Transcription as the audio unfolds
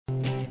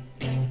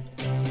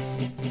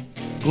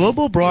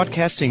Global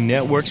Broadcasting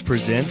Networks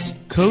presents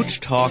Coach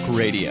Talk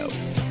Radio.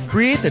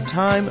 Create the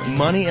time,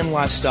 money, and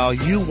lifestyle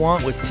you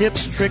want with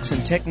tips, tricks,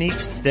 and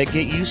techniques that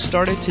get you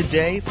started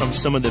today from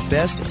some of the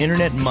best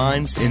internet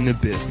minds in the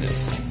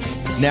business.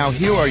 Now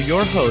here are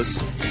your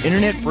hosts,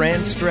 internet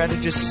brand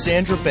strategist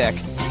Sandra Beck.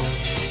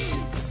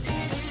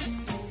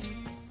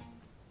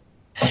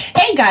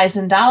 Hey guys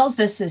and dolls,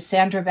 this is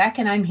Sandra Beck,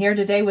 and I'm here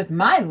today with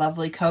my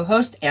lovely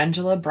co-host,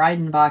 Angela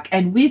Breidenbach,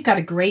 and we've got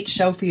a great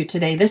show for you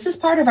today. This is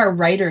part of our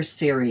Writers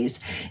Series,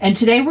 and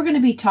today we're going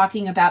to be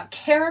talking about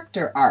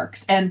character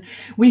arcs, and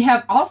we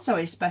have also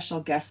a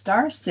special guest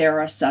star,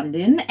 Sarah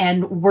Sundin,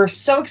 and we're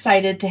so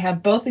excited to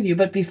have both of you,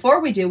 but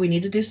before we do, we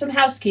need to do some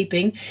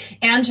housekeeping.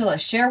 Angela,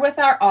 share with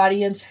our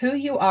audience who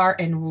you are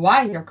and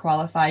why you're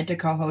qualified to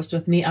co-host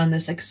with me on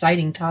this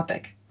exciting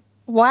topic.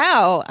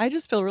 Wow, I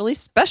just feel really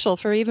special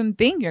for even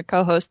being your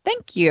co-host.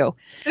 Thank you.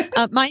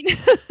 My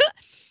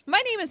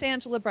name is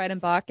Angela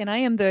Breidenbach, and I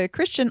am the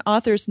Christian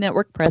Authors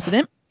Network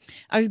president.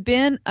 I've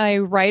been a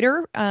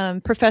writer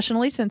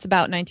professionally since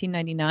about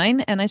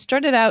 1999, and I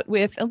started out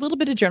with a little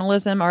bit of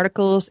journalism,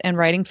 articles, and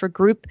writing for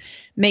Group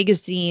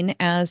magazine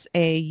as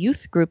a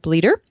youth group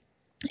leader.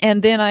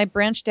 And then I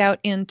branched out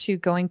into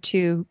going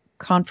to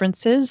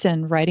conferences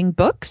and writing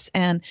books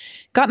and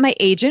got my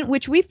agent,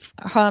 which we've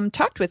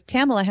talked with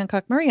Tamala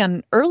Hancock Murray on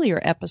an earlier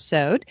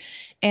episode,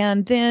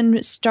 and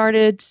then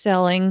started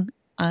selling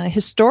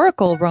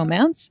historical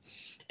romance.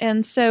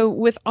 And so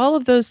with all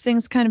of those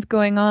things kind of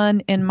going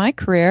on in my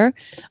career,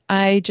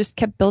 I just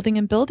kept building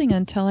and building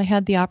until I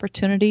had the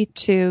opportunity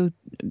to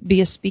be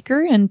a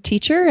speaker and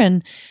teacher,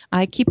 and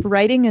I keep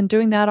writing and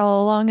doing that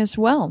all along as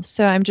well.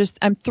 So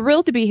I'm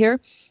thrilled to be here.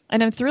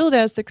 And I'm thrilled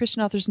as the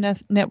Christian Authors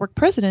Network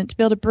president to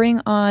be able to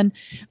bring on,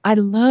 I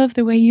love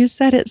the way you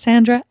said it,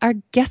 Sandra, our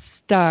guest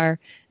star.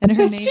 And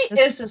her name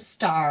is a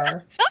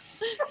star.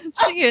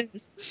 She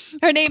is.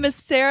 Her name is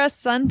Sarah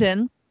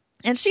Sundin.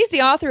 And she's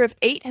the author of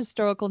 8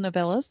 historical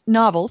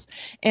novels.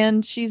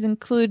 And she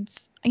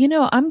includes,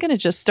 I'm going to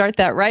just start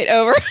that right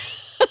over.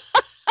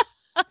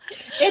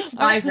 It's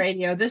live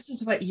radio. This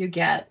is what you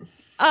get.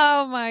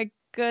 Oh, my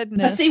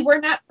goodness. But see, we're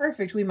not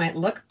perfect. We might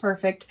look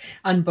perfect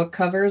on book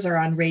covers or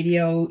on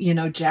radio,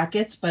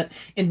 jackets, but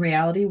in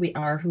reality, we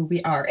are who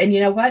we are. And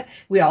you know what?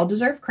 We all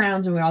deserve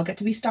crowns and we all get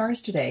to be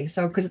stars today.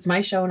 So, because it's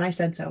my show and I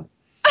said so.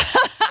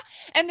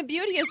 And the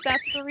beauty is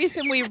that's the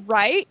reason we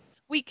write.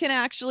 We can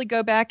actually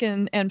go back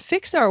and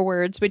fix our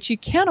words, which you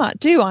cannot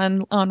do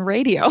on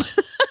radio.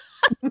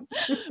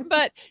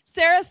 But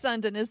Sarah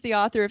Sundin is the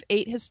author of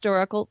 8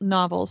 historical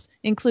novels,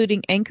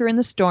 including Anchor in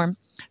the Storm.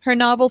 Her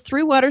novel,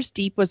 Through Waters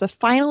Deep, was a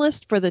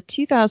finalist for the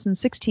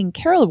 2016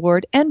 Carol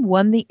Award and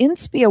won the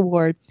INSPY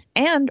Award,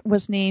 and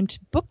was named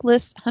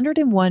Booklist's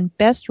 101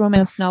 Best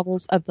Romance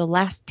Novels of the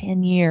Last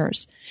 10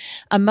 Years.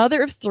 A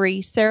mother of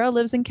 3, Sarah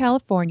lives in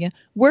California,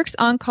 works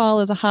on call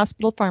as a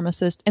hospital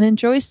pharmacist, and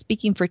enjoys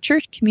speaking for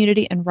church,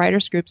 community, and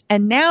writers groups.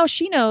 And now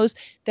she knows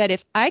that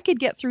if I could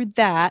get through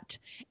that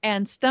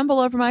and stumble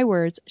over my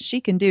words,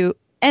 she can do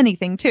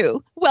anything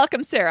too.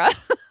 Welcome, Sarah.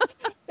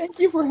 Thank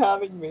you for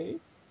having me.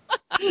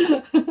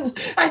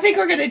 I think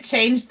we're going to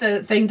change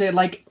the thing to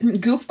like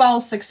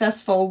goofball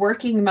successful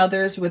working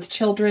mothers with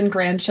children,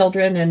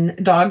 grandchildren,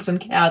 and dogs and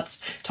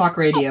cats talk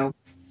radio.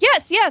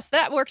 Yes,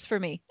 that works for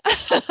me. I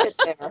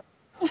fit there.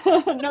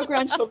 No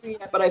grandchildren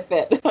yet, but I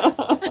fit.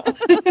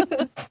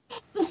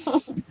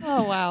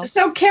 Oh, wow.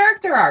 So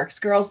character arcs,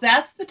 girls,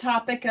 that's the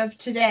topic of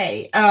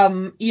today.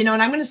 And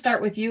I'm going to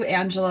start with you,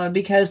 Angela,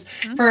 because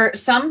for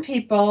some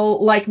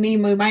people like me,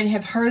 we might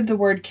have heard the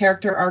word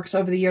character arcs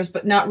over the years,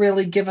 but not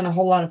really given a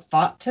whole lot of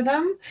thought to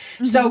them.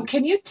 Mm-hmm. So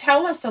can you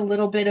tell us a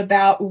little bit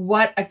about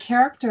what a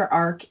character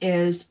arc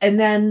is? And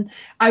then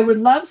I would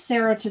love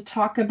Sarah to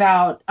talk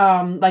about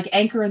like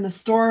Anchor in the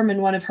Storm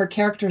and one of her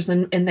characters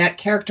in that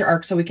character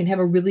arc, so we can have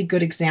a really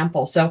good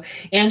example. So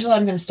Angela,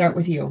 I'm going to start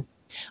with you.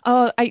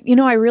 Oh,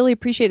 I really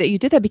appreciate that you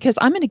did that, because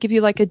I'm going to give you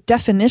like a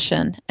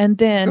definition and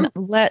then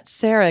let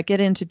Sarah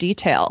get into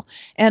detail.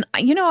 And,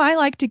 I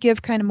like to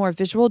give kind of more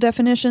visual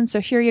definitions.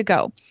 So here you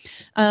go.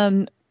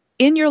 In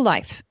your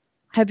life,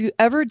 have you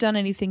ever done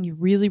anything you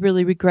really,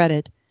 really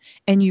regretted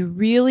and you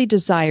really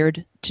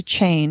desired to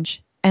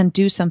change and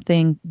do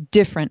something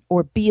different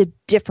or be a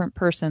different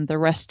person the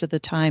rest of the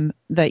time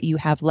that you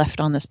have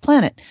left on this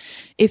planet?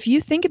 If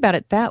you think about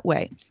it that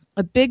way,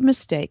 a big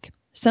mistake,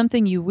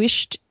 something you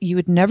wished you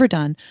had never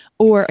done,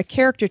 or a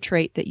character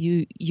trait that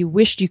you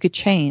wished you could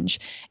change,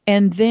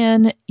 and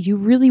then you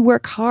really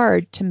work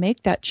hard to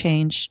make that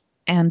change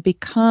and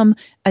become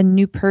a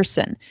new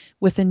person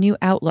with a new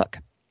outlook.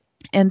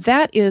 And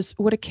that is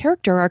what a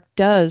character arc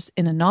does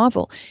in a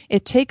novel.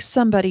 It takes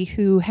somebody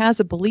who has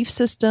a belief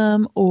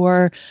system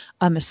or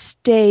a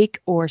mistake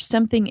or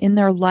something in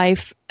their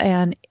life,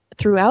 and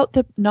throughout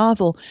the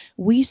novel,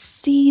 we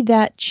see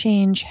that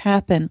change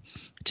happen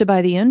to,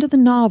 by the end of the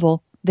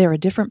novel, they're a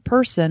different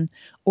person,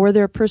 or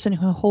they're a person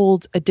who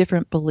holds a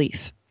different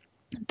belief.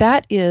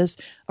 That is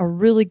a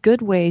really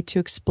good way to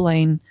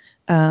explain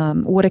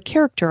what a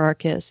character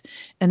arc is.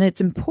 And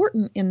it's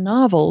important in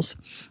novels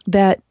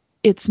that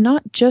it's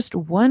not just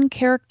one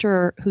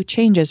character who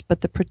changes,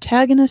 but the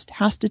protagonist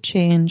has to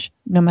change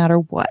no matter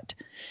what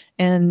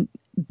and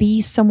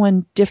be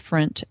someone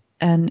different.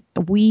 And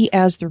we,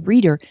 as the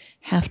reader,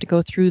 have to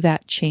go through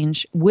that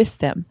change with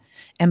them.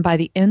 And by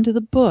the end of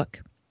the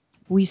book,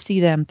 we see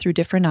them through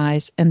different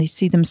eyes, and they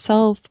see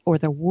themselves or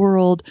their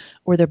world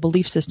or their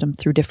belief system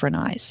through different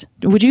eyes.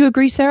 Would you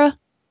agree, Sarah?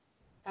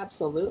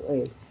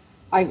 Absolutely.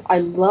 I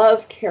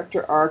love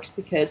character arcs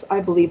because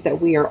I believe that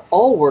we are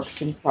all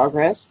works in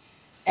progress,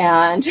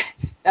 and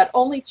that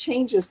only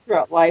changes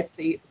throughout life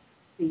the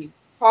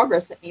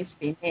progress that needs to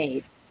be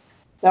made.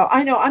 So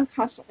I know I'm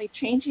constantly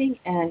changing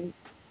and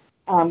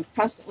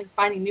constantly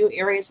finding new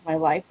areas of my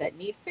life that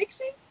need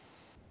fixing.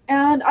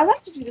 And I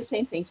like to do the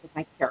same things with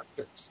my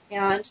characters.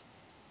 And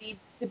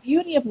the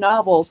beauty of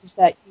novels is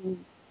that you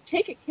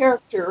take a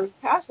character who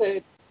has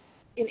an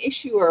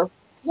issue or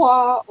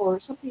flaw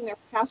or something in their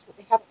past that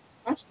they haven't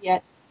confronted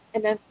yet,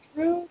 and then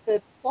through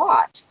the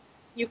plot,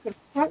 you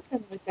confront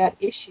them with that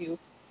issue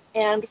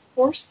and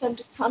force them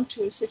to come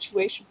to a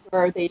situation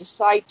where they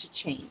decide to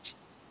change.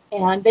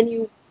 And then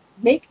you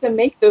make them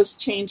make those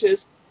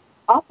changes,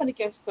 often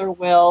against their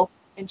will,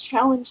 and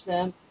challenge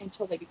them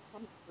until they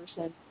become the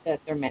person that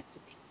they're meant to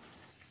be.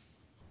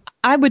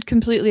 I would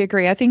completely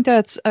agree. I think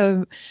that's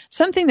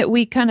something that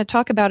we kind of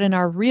talk about in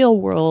our real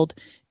world,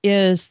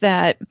 is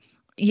that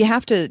you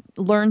have to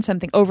learn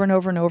something over and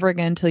over and over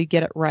again until you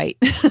get it right.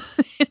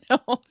 You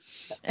know?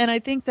 Yes. And I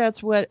think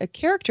that's what a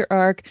character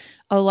arc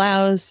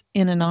allows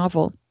in a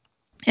novel.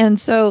 And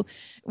so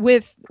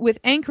with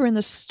Anchor in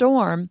the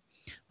Storm,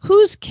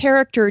 whose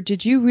character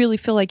did you really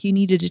feel like you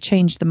needed to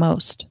change the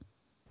most?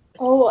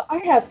 Oh, I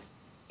have,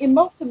 in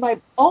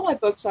all my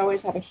books, I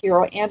always have a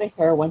hero and a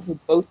heroine who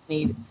both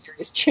need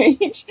serious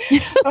change.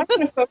 But I'm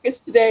going to focus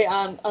today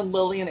on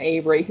Lillian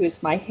Avery,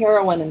 who's my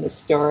heroine in this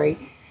story.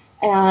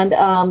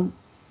 And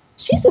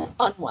she's a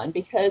fun one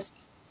because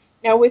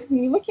now when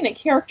you're looking at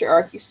character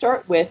arc, you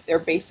start with their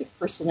basic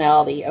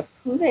personality of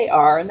who they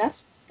are, and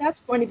that's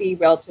going to be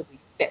relatively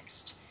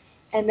fixed.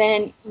 And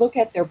then look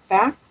at their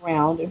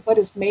background and what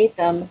has made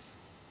them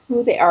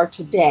who they are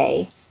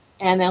today,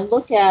 and then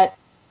look at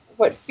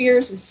what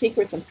fears and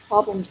secrets and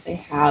problems they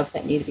have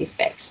that need to be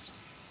fixed.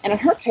 And in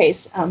her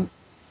case,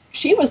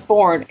 she was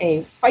born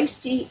a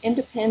feisty,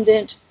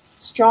 independent,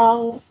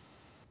 strong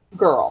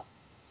girl.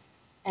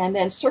 And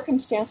then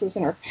circumstances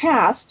in her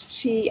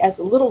past, as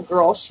a little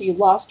girl, she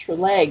lost her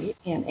leg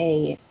in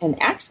an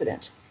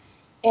accident.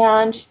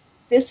 And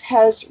this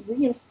has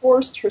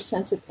reinforced her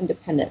sense of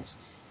independence.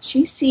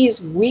 She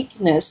sees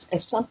weakness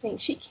as something,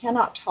 she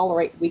cannot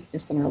tolerate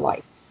weakness in her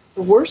life.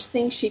 The worst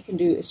thing she can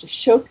do is to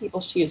show people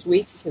she is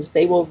weak because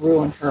they will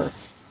ruin her.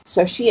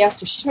 So she has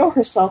to show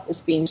herself as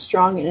being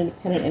strong and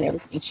independent in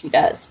everything she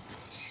does.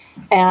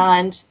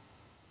 And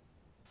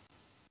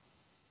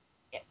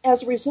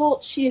as a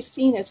result, she is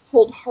seen as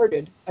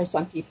cold-hearted by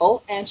some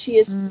people, and she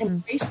has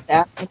embraced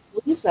that and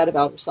believes that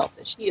about herself,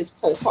 that she is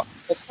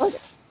cold-hearted.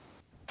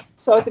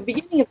 So at the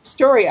beginning of the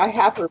story, I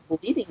have her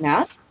believing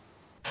that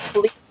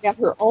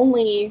her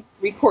only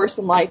recourse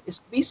in life is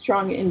to be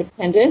strong and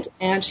independent,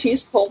 and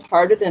she's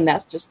cold-hearted, and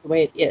that's just the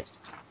way it is.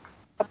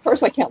 Of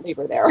course, I can't leave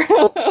her there.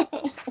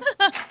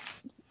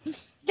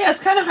 Yeah, it's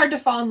kind of hard to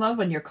fall in love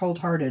when you're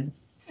cold-hearted.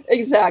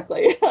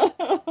 Exactly.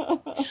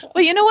 Well,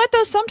 you know what,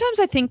 though? Sometimes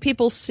I think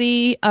people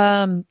see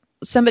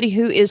somebody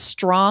who is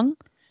strong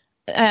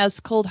as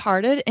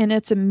cold-hearted, and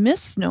it's a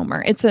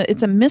misnomer. It's a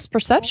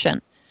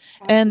misperception.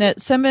 And that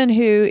someone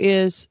who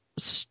is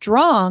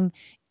strong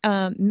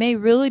may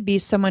really be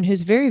someone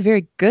who's very,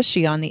 very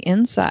gushy on the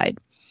inside.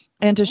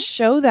 And to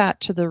show that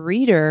to the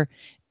reader,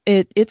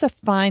 it's a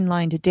fine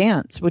line to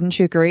dance. Wouldn't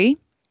you agree?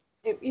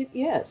 It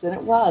is, and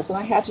it was. And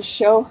I had to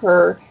show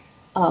her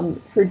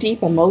her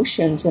deep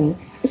emotions, and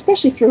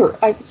especially through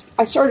her.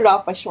 I started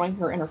off by showing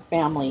her in her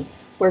family,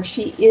 where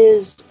she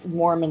is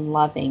warm and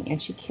loving,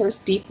 and she cares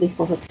deeply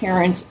for her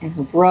parents and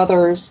her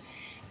brothers,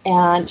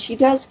 and she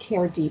does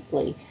care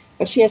deeply.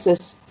 But she has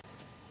this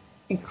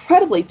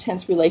incredibly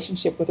tense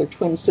relationship with her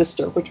twin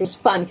sister, which was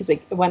fun because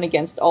it went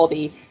against all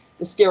the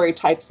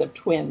stereotypes of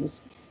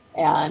twins.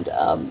 And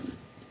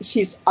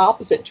she's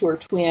opposite to her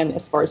twin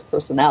as far as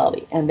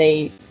personality, and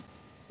they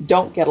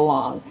don't get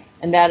along.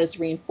 And that has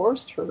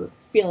reinforced her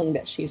feeling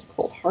that she's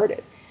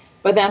cold-hearted.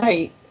 But then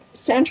I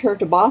sent her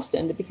to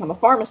Boston to become a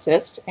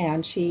pharmacist,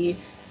 and she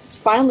is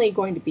finally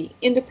going to be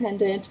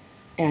independent,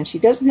 and she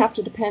doesn't have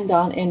to depend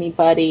on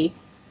anybody,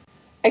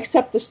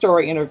 except the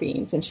story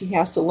intervenes, and she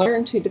has to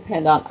learn to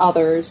depend on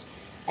others.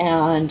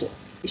 And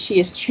she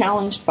is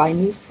challenged by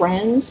new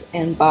friends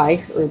and by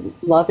her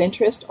love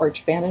interest,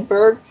 Arch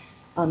Vandenberg,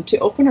 to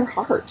open her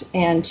heart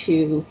and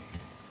to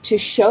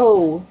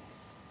show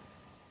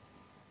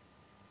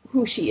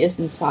who she is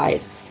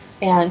inside,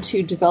 and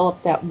to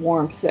develop that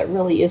warmth that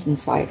really is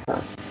inside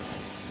her.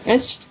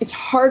 And it's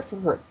hard for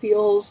her. It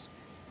feels,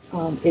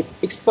 it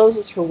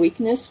exposes her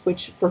weakness,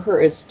 which for her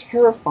is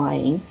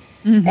terrifying.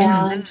 Mm-hmm.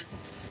 And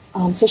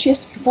so she has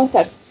to confront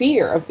that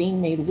fear of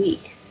being made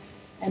weak.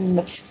 And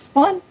the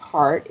fun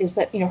part is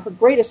that, her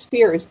greatest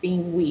fear is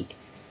being weak.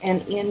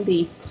 And in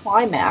the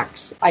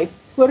climax, I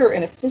put her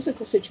in a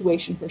physical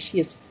situation where she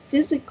is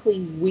physically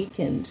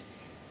weakened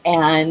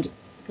and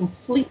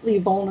completely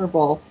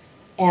vulnerable,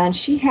 and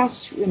she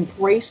has to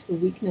embrace the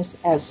weakness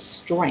as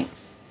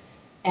strength.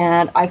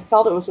 And I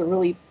felt it was a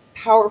really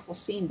powerful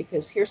scene,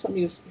 because here's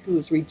somebody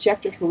who's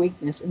rejected her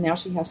weakness, and now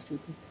she has to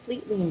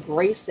completely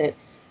embrace it,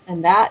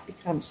 and that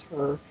becomes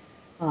her,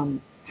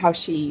 how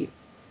she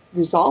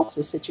resolves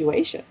the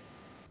situation.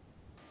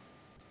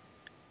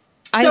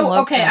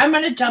 I'm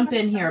going to jump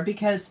in here,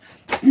 because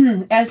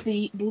as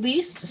the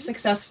least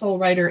successful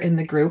writer in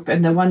the group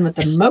and the one with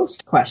the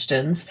most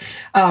questions,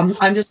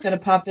 I'm just going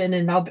to pop in,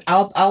 and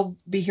I'll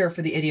be here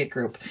for the idiot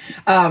group.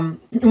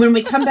 When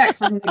we come back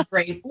from the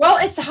break, well,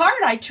 it's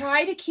hard. I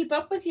try to keep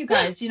up with you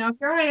guys. Here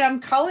I am,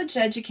 college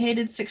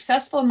educated,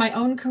 successful in my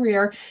own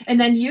career, and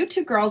then you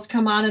two girls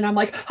come on, and I'm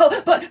like,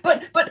 oh,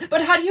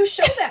 but how do you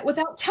show that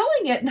without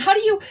telling it? And how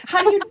do you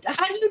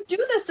do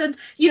this? And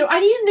I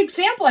need an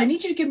example. I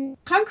need you to give me a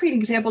concrete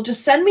example.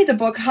 Just send me the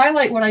book,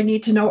 highlight what I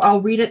need to know.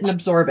 I'll read it and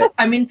absorb it.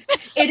 I mean,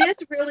 it is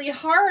really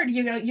hard.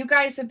 You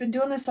guys have been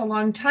doing this a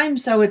long time,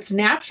 so it's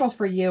natural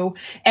for you.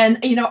 And,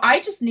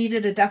 I just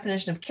needed a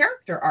definition of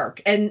character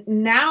arc. And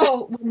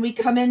now when we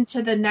come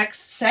into the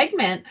next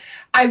segment,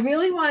 I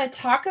really want to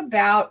talk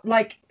about,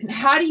 like,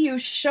 how do you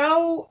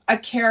show a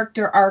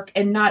character arc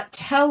and not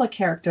tell a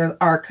character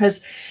arc?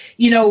 Because,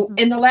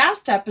 in the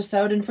last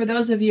episode, and for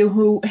those of you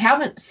who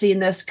haven't seen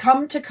this,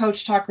 come to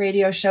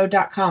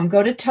CoachTalkRadioShow.com.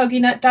 Go to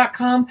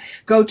TogiNet.com.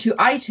 Go to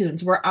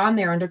iTunes. We're on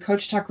there under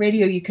Coach Talk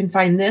Radio. You can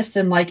find this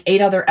and like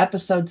 8 other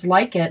episodes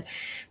like it.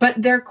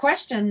 But there are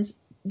questions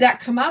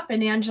that come up.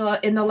 And Angela,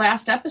 in the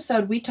last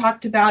episode, we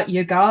talked about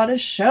you gotta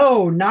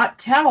show, not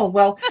tell.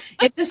 Well,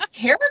 if this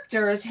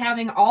character is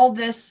having all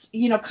this,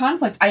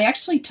 conflict, I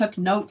actually took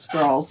notes,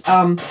 girls.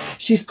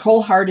 She's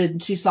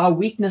cold-hearted. She saw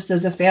weakness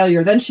as a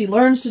failure. Then she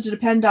learns to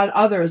depend on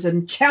others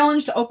and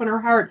challenge to open her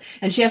heart.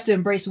 And she has to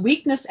embrace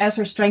weakness as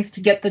her strength to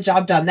get the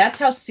job done. That's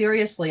how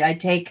seriously I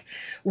take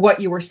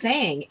what you were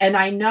saying. And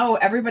I know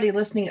everybody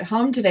listening at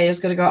home today is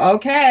going to go,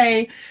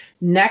 okay,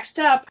 next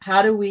up,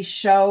 how do we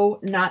show,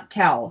 not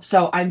tell?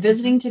 So I'm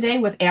visiting today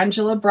with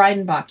Angela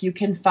Breidenbach. You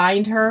can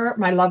find her,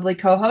 my lovely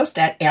co-host,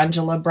 at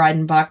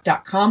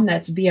AngelaBreidenbach.com.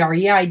 That's BreidenBach,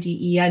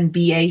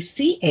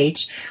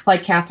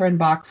 like Catherine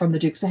Bach from the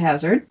Dukes of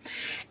Hazzard.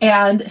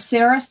 And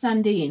Sarah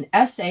Sundin,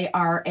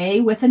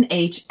 Sara with an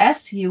H,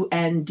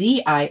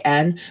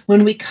 Sundin.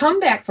 When we come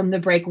back from the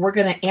break, we're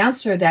going to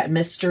answer that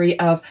mystery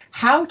of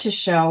how to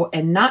show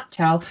and not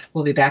tell.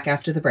 We'll be back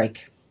after the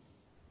break.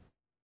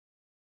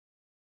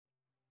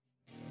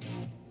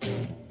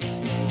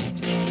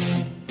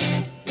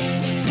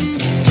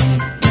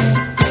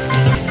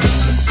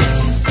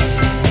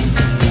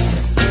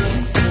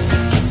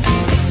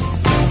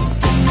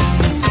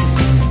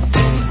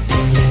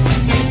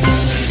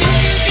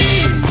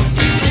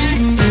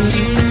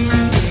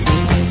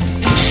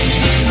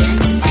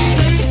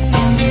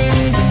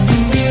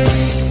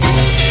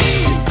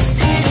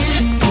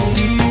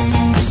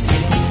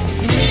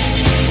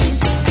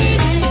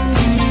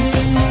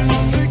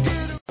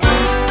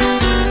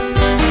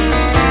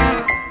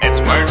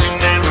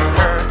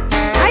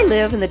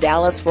 In the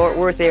Dallas-Fort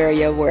Worth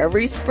area, where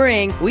every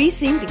spring we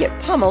seem to get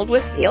pummeled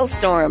with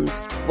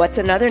hailstorms. What's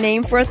another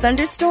name for a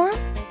thunderstorm?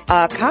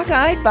 A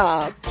cockeyed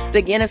bob.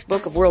 The Guinness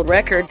Book of World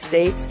Records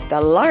states the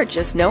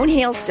largest known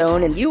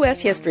hailstone in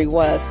U.S. history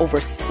was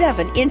over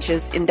 7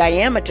 inches in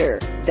diameter.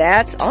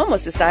 That's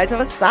almost the size of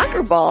a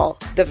soccer ball.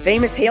 The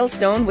famous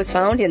hailstone was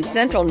found in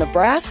central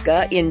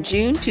Nebraska in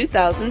June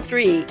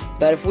 2003.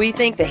 But if we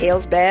think the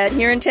hail's bad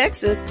here in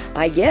Texas,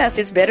 I guess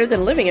it's better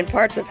than living in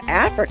parts of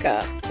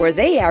Africa, where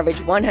they average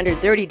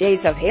 130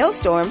 days of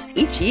hailstorms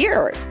each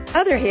year.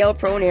 Other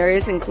hail-prone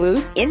areas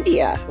include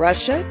India,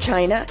 Russia,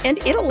 China, and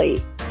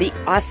Italy. The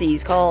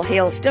Aussies call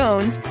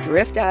hailstones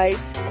drift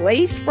ice,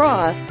 glazed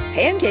frost,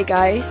 pancake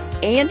ice,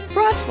 and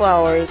frost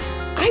flowers.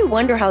 I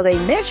wonder how they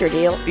measured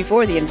hail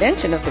before the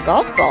invention of the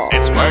golf ball.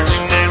 It's words you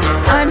never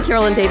heard. I'm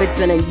Carolyn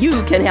Davidson, and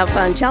you can have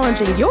fun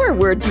challenging your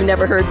words you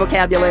never heard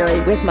vocabulary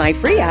with my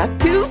free app,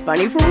 Too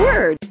Funny for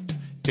Words.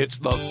 It's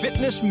the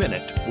Fitness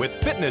Minute with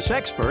fitness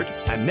expert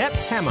Annette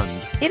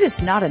Hammond. It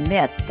is not a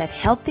myth that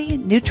healthy,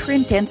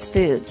 nutrient-dense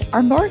foods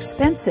are more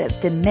expensive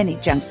than many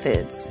junk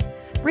foods.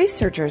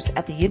 Researchers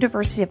at the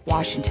University of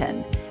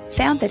Washington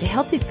found that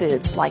healthy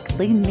foods like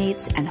lean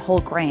meats and whole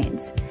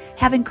grains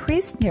have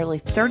increased nearly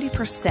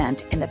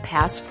 30% in the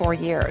past 4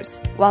 years,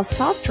 while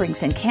soft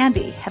drinks and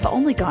candy have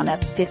only gone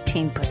up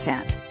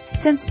 15%.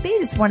 Since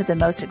meat is one of the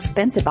most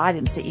expensive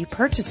items that you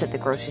purchase at the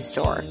grocery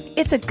store,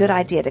 it's a good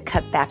idea to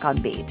cut back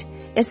on meat,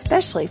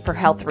 especially for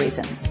health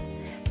reasons.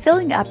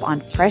 Filling up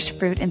on fresh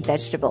fruit and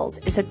vegetables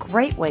is a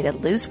great way to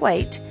lose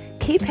weight,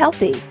 keep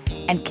healthy,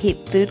 and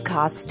keep food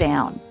costs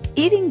down.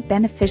 Eating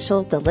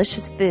beneficial,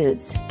 delicious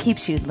foods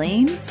keeps you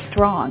lean,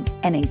 strong,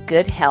 and in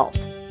good health.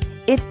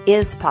 It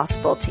is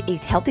possible to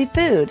eat healthy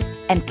food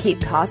and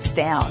keep costs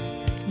down.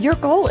 Your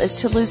goal is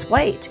to lose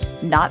weight,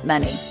 not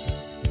money.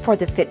 For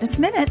the Fitness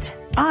Minute,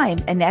 I'm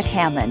Annette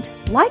Hammond.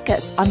 Like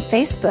us on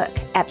Facebook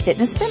at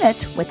Fitness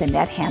Minute with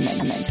Annette Hammond.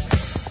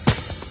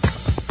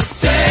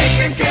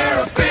 Taking care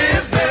of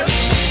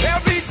business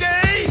every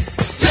day.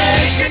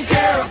 Taking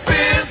care of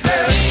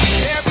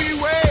business every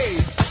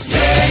way.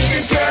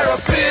 Taking care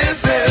of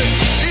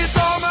business. It's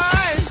all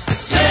mine.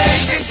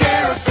 Taking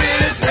care of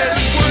business.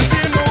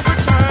 Working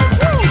overtime.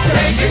 Woo!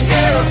 Taking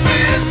care of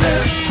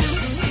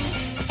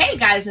business. Hey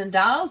guys and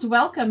dolls,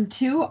 welcome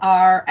to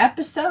our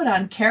episode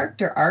on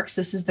character arcs.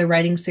 This is the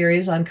writing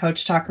series on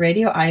Coach Talk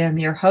Radio. I am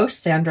your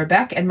host, Sandra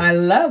Beck, and my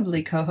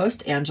lovely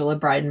co-host, Angela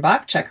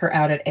Breidenbach. Check her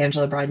out at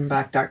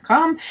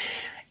angelabreidenbach.com.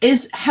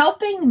 Is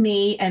helping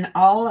me and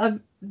all of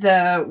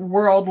the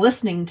world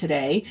listening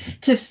today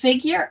to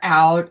figure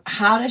out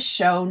how to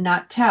show,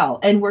 not tell.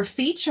 And we're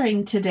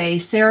featuring today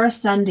Sarah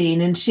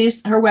Sundin, and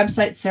her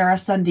website,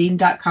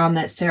 sarahsundin.com.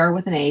 That's Sarah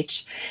with an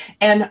H.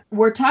 And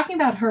we're talking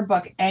about her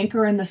book,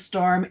 Anchor in the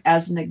Storm,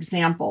 as an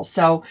example.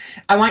 So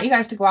I want you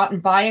guys to go out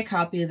and buy a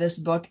copy of this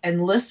book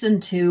and listen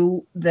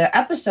to the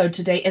episode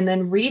today and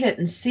then read it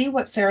and see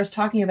what Sarah's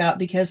talking about,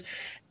 because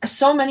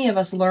so many of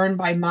us learn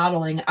by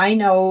modeling. I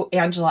know,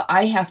 Angela,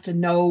 I have to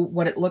know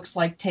what it looks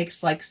like,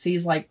 takes like,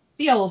 sees like,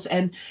 feels.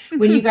 And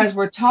when you guys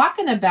were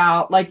talking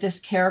about like this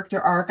character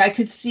arc, I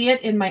could see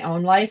it in my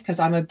own life because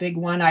I'm a big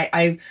one.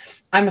 I'm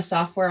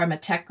a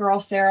tech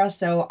girl, Sarah.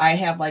 So I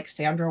have like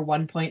Sandra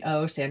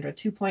 1.0, Sandra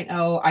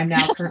 2.0. I'm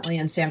now currently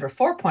in Sandra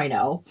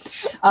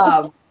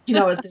 4.0.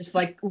 With this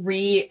like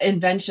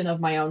reinvention of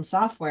my own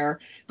software.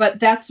 But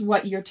that's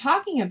what you're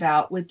talking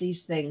about with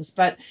these things.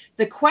 But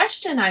the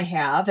question I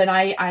have, and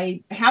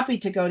I'm happy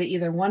to go to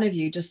either one of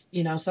you, just,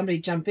 somebody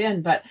jump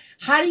in, but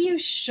how do you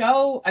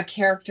show a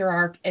character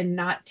arc and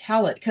not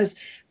tell it? Because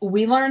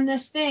we learned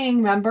this thing,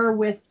 remember,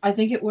 I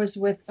think it was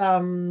with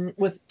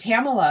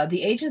Tamala,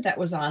 the agent that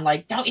was on,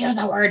 like, don't use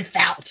the word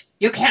felt.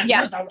 You can't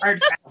use the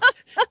word felt.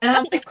 And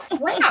I'm like,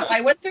 crap.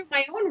 I went through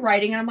my own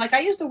writing and I'm like, I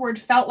used the word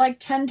felt like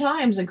 10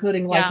 times,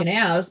 including like and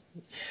as.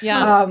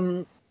 Yeah.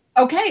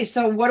 Okay,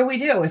 so what do we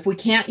do if we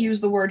can't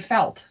use the word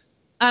felt?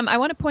 I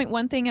want to point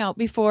one thing out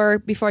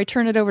before I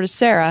turn it over to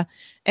Sarah.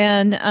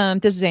 And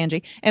this is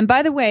Angie. And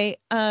by the way,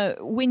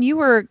 when you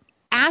were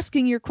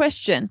asking your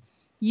question,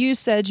 you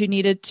said you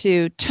needed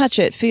to touch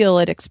it, feel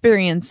it,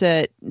 experience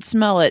it,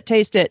 smell it,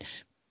 taste it.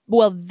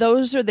 Well,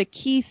 those are the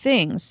key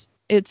things.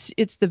 It's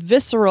the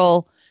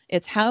visceral.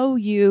 It's how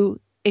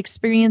you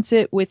experience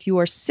it with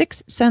your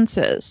 6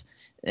 senses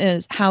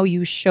is how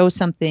you show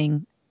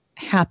something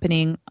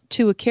happening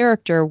to a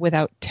character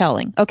without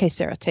telling. Okay,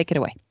 Sarah, take it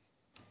away.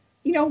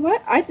 You know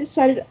what? I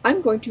decided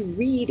I'm going to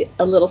read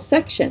a little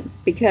section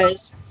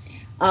because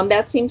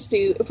that seems to,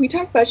 if we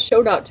talk about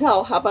show, not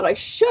tell, how about I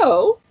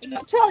show and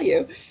not tell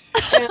you?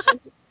 And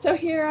so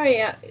here I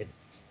am.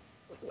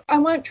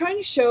 I'm trying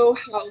to show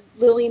how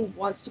Lillian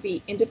wants to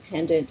be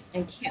independent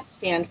and can't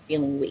stand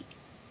feeling weak.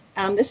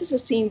 This is a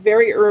scene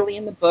very early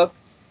in the book,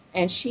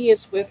 and she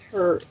is with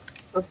her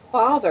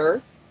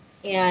father,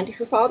 and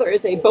her father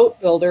is a boat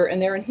builder,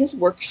 and they're in his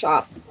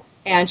workshop,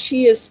 and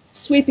she is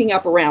sweeping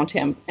up around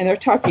him, and they're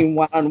talking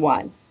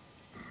one-on-one.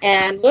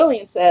 And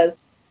Lillian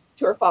says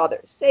to her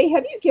father, "Say,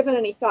 have you given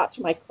any thought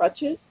to my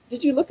crutches?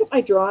 Did you look at my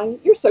drawing?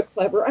 You're so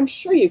clever. I'm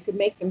sure you could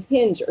make them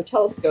hinge or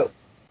telescope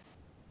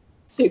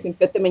so you can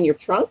fit them in your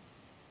trunk.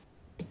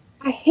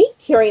 I hate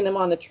carrying them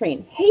on the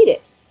train. Hate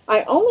it.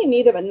 I only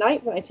need them at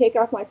night when I take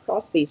off my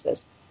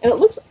prosthesis, and it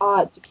looks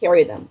odd to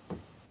carry them."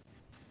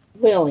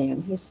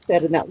 "Lillian," he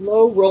said in that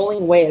low,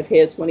 rolling way of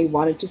his when he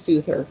wanted to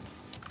soothe her,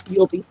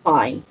 "you'll be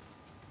fine."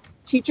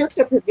 She jerked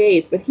up her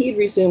gaze, but he had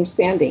resumed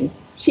standing.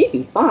 She'd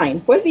be fine.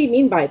 What did he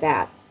mean by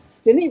that?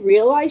 Didn't he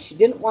realize she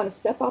didn't want to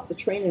step off the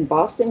train in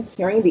Boston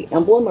carrying the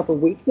emblem of her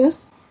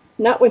weakness?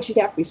 Not when she'd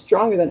have to be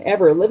stronger than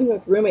ever, living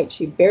with roommates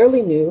she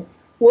barely knew,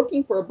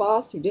 working for a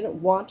boss who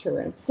didn't want her,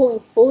 and pulling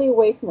fully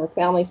away from her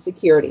family's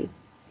security.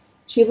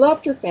 She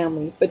loved her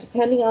family, but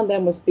depending on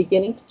them was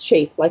beginning to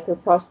chafe like her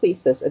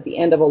prosthesis at the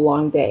end of a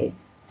long day.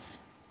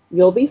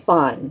 "You'll be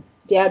fine."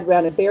 Dad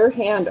ran a bare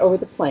hand over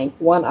the plank,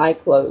 one eye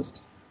closed.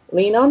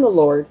 "Lean on the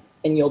Lord,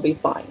 and you'll be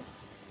fine."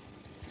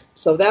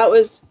 So that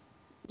was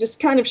just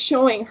kind of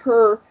showing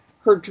her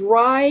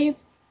drive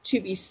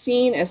to be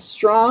seen as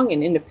strong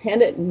and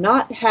independent,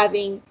 not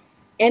having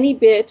any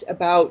bit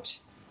about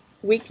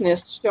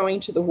weakness showing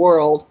to the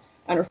world,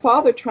 and her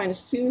father trying to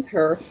soothe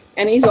her,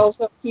 and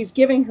he's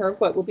giving her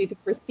what will be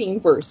her theme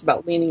verse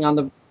about leaning on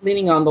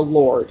the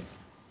Lord.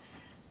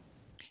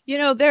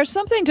 There's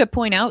something to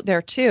point out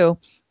there too.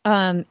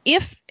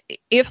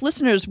 If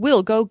listeners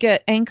will go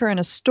get Anchor in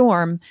a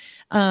Storm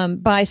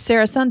by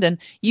Sarah Sundin,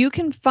 you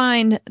can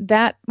find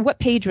that. What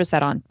page was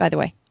that on, by the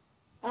way?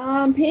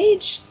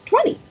 Page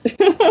 20.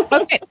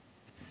 Okay,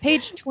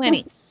 page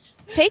 20.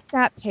 Take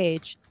that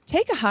page,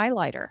 take a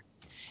highlighter,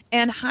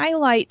 and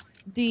highlight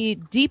the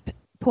deep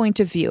point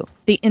of view,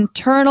 the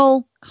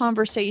internal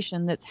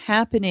conversation that's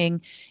happening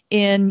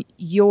in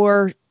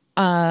your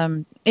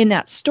in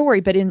that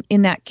story, but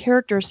in that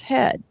character's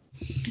head.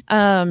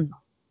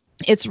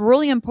 It's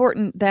really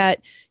important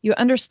that you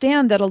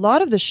understand that a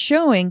lot of the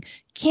showing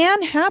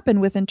can happen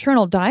with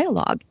internal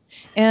dialogue.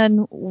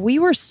 And we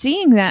were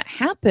seeing that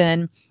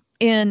happen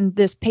in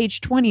this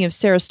page 20 of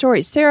Sarah's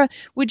story. Sarah,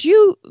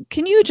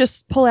 can you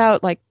just pull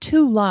out like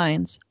 2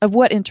 lines of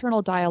what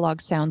internal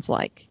dialogue sounds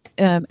like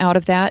out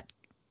of that?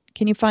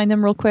 Can you find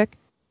them real quick?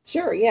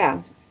 Sure,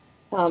 yeah.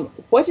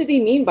 What did he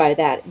mean by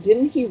that?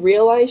 Didn't he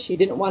realize she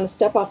didn't want to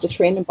step off the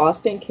train in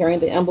Boston carrying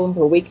the emblem of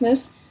her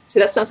weakness? So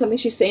that's not something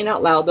she's saying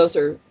out loud. Those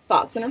are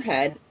thoughts in her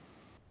head,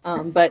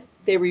 but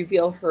they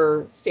reveal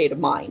her state of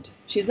mind.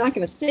 She's not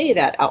going to say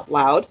that out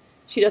loud.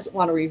 She doesn't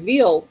want to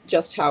reveal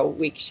just how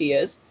weak she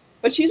is,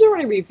 but she's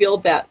already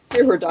revealed that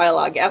through her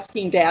dialogue,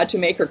 asking Dad to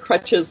make her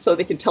crutches so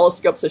they can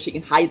telescope so she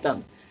can hide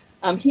them.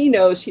 He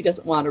knows she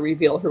doesn't want to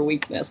reveal her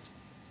weakness.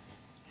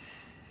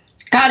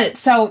 Got it.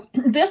 So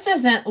this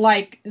isn't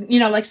like,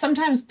 like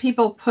sometimes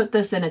people put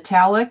this in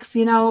italics,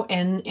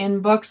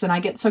 in books, and I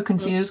get so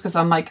confused because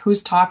I'm like,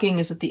 who's talking?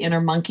 Is it the inner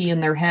monkey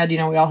in their head? We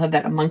all have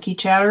that monkey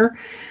chatter.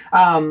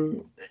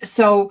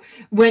 So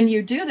when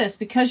you do this,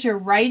 because you're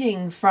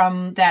writing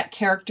from that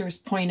character's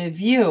point of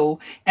view,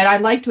 and I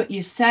liked what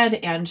you said,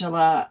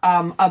 Angela,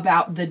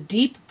 about the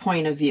deep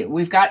point of view.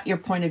 We've got your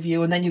point of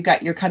view, and then you've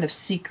got your kind of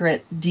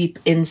secret, deep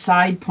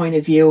inside point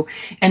of view.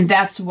 And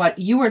that's what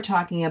you were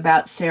talking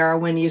about, Sarah,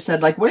 when you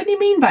said, like, what did he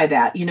mean by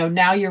that?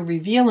 Now you're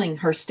revealing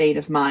her state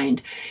of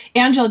mind.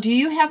 Angela, do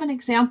you have an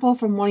example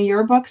from one of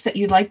your books that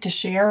you'd like to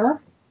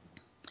share?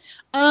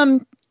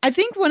 I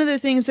think one of the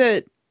things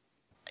that,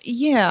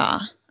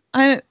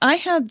 I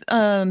have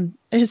a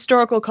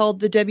historical called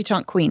The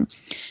Debutante Queen,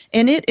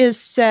 and it is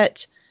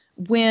set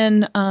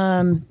when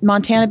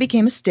Montana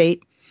became a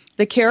state.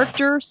 The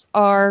characters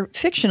are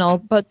fictional,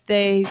 but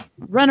they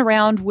run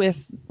around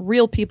with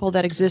real people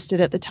that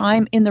existed at the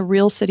time in the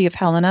real city of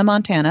Helena,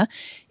 Montana,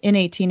 in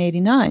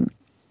 1889.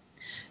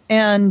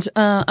 And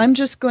I'm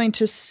just going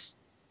to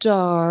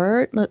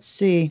start. Let's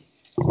see.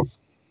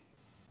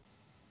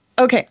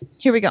 Okay,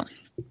 here we go.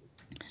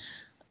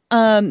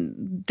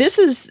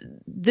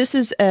 This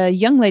is a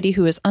young lady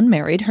who is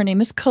unmarried. Her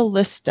name is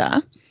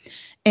Callista,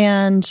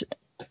 and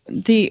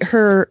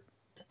her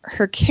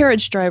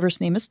carriage driver's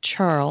name is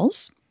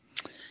Charles.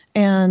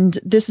 And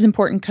this is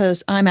important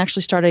because I'm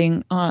actually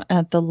starting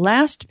at the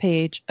last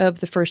page of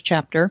the first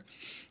chapter,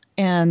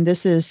 and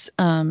this is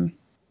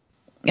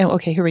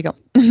okay. Here we go.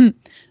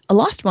 A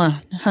lost one,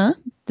 huh?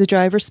 The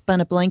driver spun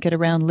a blanket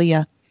around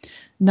Leah.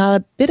 Not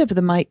a bit of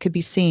the mite could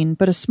be seen,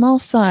 but a small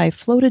sigh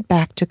floated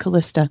back to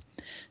Callista.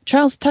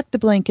 Charles tucked the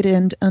blanket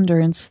end under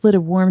and slid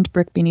a warmed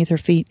brick beneath her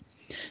feet.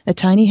 A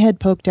tiny head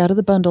poked out of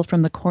the bundle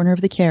from the corner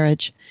of the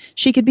carriage.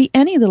 She could be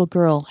any little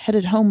girl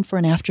headed home for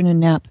an afternoon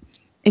nap,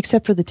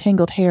 except for the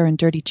tangled hair and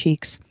dirty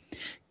cheeks.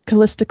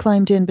 Callista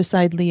climbed in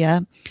beside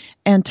Leah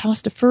and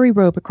tossed a furry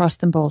robe across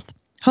them both.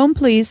 Home,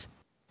 please.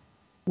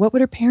 What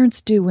would her parents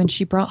do when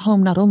she brought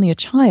home not only a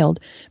child,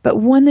 but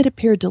one that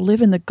appeared to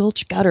live in the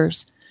Gulch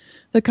gutters?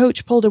 The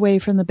coach pulled away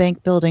from the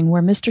bank building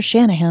where Mr.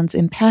 Shanahan's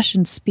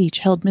impassioned speech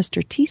held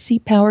Mr. T.C.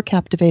 Power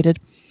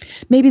captivated.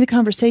 Maybe the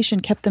conversation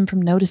kept them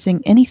from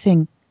noticing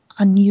anything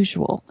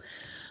unusual.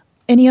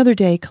 Any other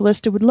day,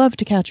 Callista would love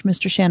to catch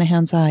Mr.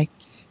 Shanahan's eye.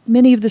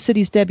 Many of the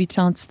city's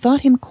debutantes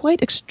thought him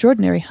quite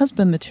extraordinary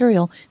husband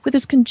material, with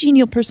his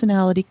congenial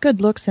personality,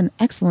 good looks, and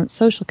excellent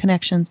social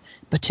connections.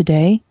 But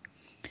today,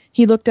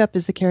 he looked up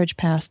as the carriage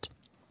passed.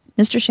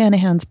 Mr.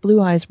 Shanahan's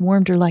blue eyes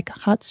warmed her like a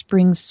hot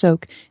spring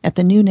soak at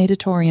the new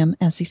natatorium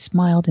as he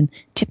smiled and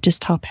tipped his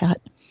top hat.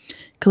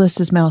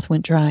 Callista's mouth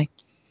went dry.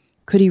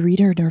 Could he read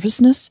her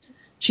nervousness?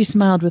 She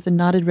smiled with a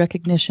nodded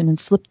recognition and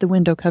slipped the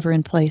window cover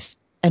in place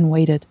and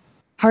waited,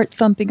 heart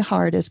thumping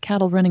hard as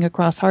cattle running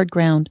across hard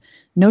ground.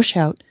 No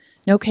shout,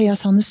 no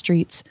chaos on the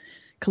streets.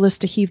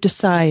 Callista heaved a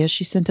sigh as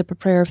she sent up a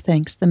prayer of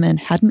thanks the men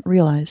hadn't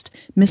realized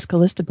Miss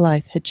Callista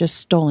Blythe had just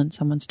stolen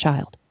someone's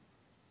child.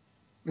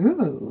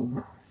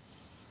 Ooh.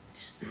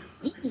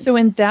 So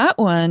in that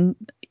one,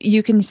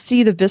 you can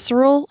see the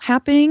visceral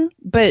happening,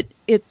 but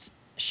it's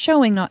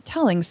showing, not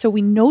telling. So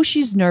we know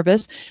she's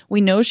nervous.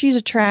 We know she's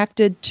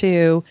attracted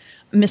to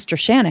Mr.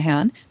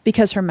 Shanahan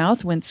because her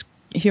mouth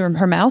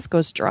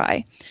goes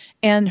dry.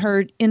 And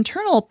her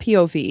internal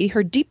POV,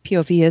 her deep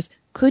POV is,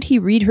 could he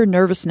read her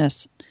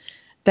nervousness?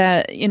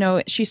 That,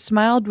 she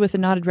smiled with a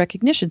nodded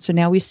recognition. So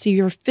now we see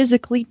her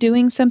physically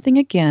doing something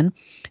again,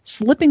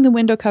 slipping the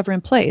window cover in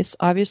place.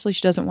 Obviously,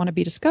 she doesn't want to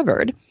be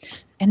discovered.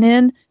 And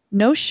then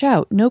no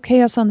shout, no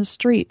chaos on the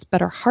streets, but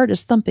her heart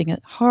is thumping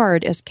it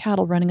hard as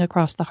cattle running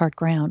across the hard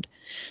ground.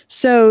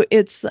 So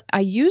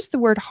I used the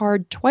word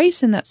hard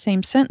twice in that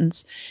same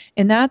sentence,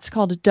 and that's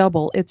called a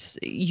double.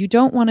 You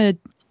don't want to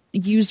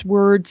use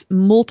words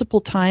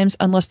multiple times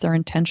unless they're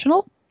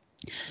intentional.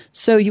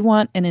 So you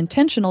want an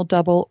intentional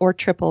double or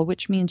triple,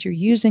 which means you're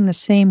using the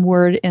same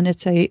word and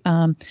it's a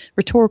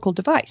rhetorical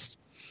device.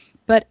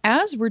 But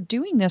as we're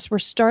doing this, we're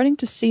starting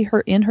to see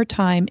her in her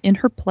time, in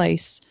her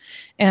place,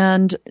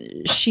 and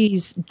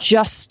she's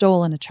just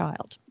stolen a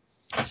child.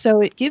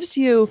 So it gives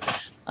you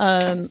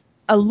a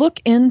look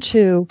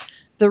into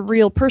the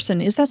real person.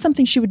 Is that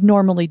something she would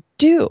normally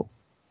do?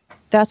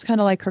 That's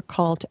kind of like her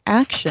call to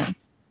action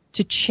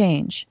to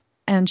change.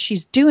 And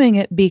she's doing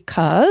it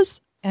because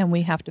And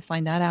we have to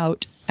find that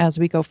out as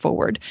we go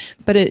forward.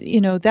 But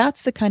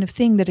that's the kind of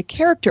thing that a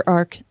character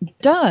arc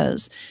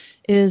does,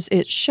 is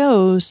it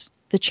shows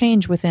the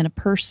change within a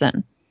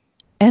person.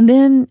 And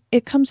then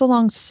it comes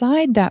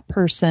alongside that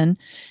person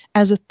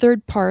as a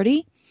third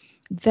party,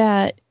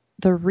 that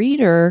the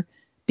reader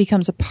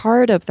becomes a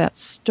part of that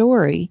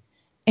story.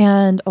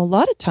 And a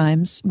lot of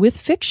times with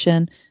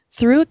fiction,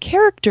 through a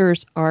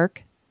character's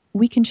arc,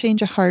 we can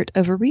change a heart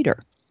of a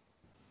reader.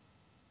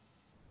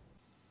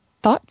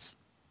 Thoughts?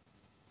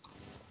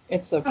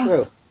 It's so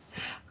true.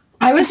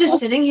 I was just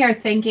sitting here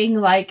thinking,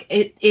 like,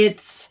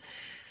 it's...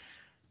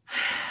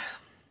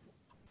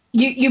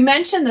 You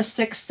mentioned the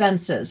 6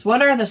 senses.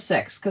 What are the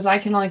 6? Because I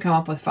can only come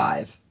up with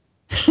 5.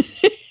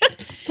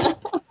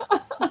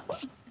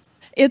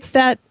 It's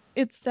that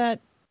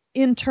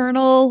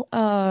internal,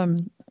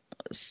 can't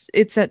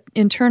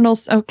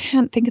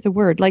think of the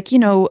word. Like,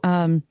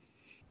 the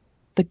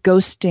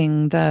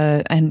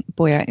ghosting, and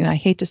boy, I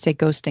hate to say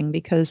ghosting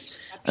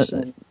because,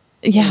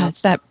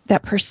 it's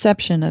that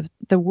perception of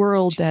the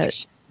world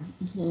that,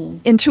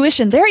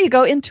 intuition. There you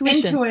go.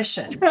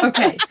 Intuition.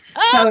 Okay.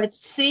 So it's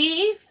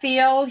see,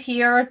 feel,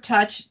 hear,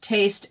 touch,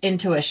 taste,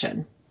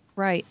 intuition.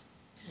 Right.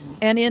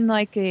 And in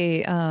like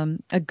a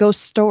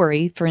ghost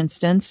story, for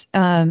instance,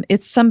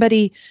 it's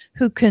somebody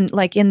who can,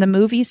 like in the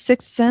movie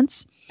Sixth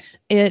Sense,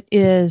 it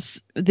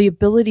is the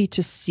ability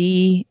to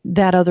see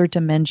that other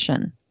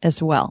dimension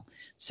as well.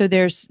 So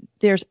there's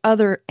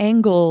other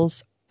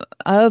angles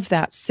of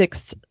that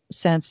sixth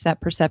sense,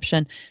 that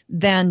perception,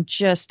 than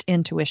just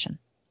intuition.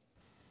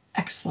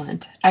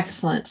 Excellent.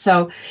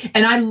 So,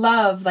 and I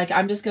love, like,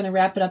 I'm just going to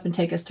wrap it up and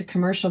take us to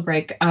commercial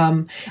break.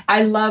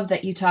 I love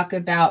that you talk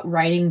about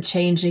writing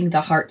changing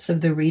the hearts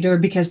of the reader,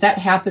 because that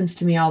happens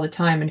to me all the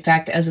time. In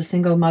fact, as a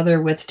single mother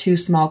with 2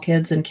 small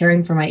kids and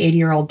caring for my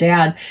 80-year-old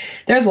dad,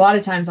 there's a lot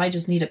of times I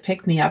just need a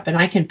pick-me-up, and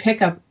I can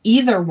pick up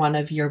either one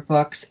of your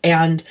books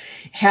and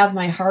have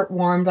my heart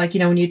warmed. Like,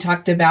 when you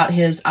talked about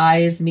his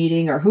eyes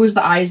meeting, or who's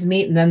the eyes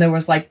meet, and then there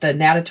was like the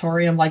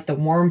natatorium, like the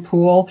warm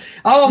pool.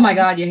 Oh my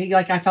God.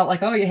 I felt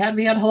like, oh, you had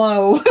me at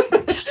hello.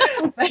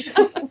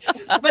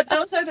 But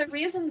those are the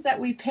reasons that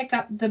we pick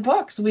up the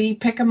books. We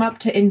pick them up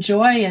to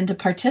enjoy and to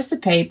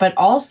participate, but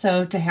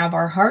also to have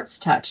our hearts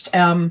touched.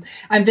 I'm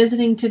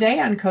visiting today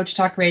on Coach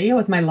Talk Radio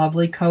with my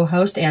lovely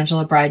co-host,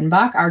 Angela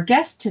Breidenbach. Our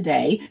guest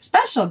today,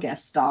 special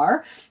guest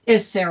star,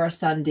 is Sarah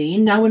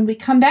Sundin. Now, when we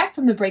come back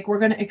from the break, we're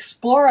going to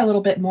explore a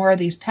little bit more of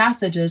these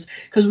passages,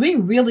 because we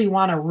really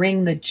want to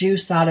wring the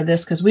juice out of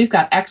this, because we've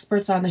got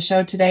experts on the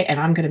show today, and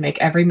I'm going to make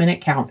every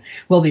minute count.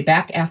 We'll be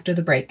back after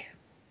the break.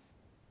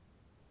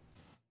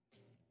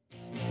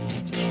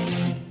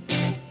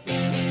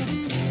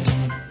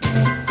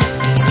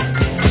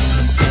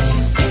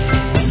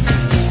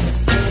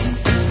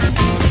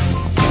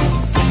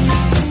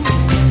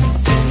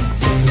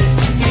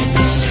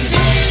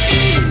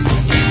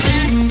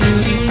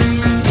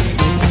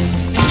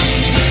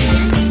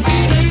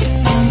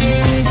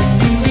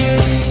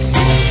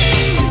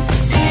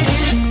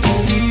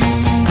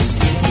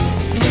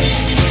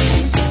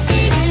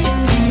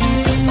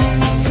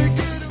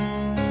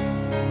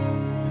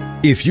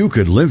 If you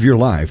could live your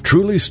life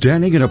truly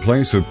standing in a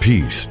place of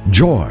peace,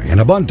 joy, and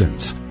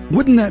abundance,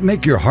 wouldn't that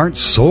make your heart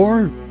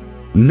soar?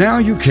 Now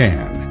you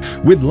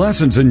can, with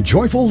Lessons in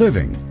Joyful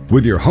Living,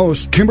 with your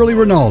host, Kimberly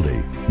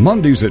Rinaldi,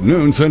 Mondays at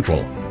noon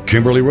Central.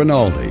 Kimberly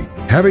Rinaldi,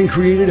 having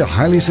created a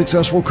highly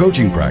successful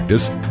coaching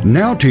practice,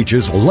 now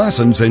teaches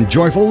Lessons in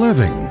Joyful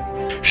Living.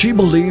 She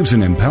believes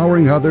in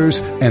empowering others,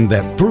 and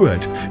that through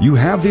it, you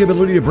have the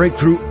ability to break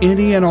through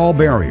any and all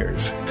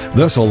barriers,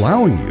 thus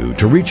allowing you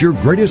to reach your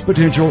greatest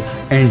potential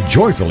and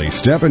joyfully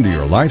step into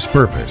your life's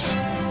purpose.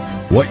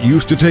 What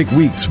used to take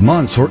weeks,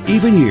 months, or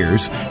even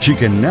years, she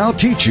can now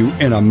teach you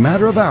in a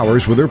matter of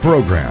hours with her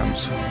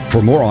programs.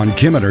 For more on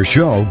Kim and her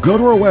show, go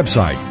to her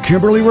website,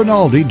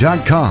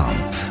 KimberlyRinaldi.com.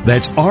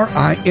 That's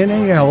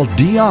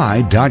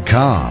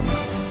RINALDI.com.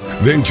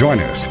 Then join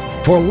us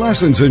for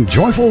Lessons in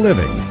Joyful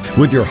Living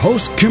with your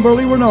host,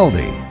 Kimberly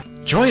Rinaldi.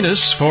 Join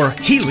us for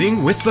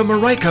Healing with the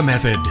Marika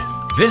Method.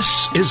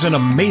 This is an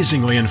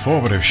amazingly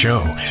informative show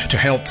to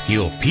help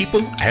heal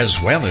people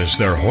as well as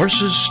their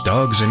horses,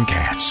 dogs, and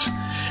cats.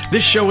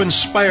 This show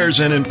inspires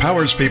and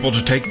empowers people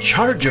to take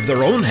charge of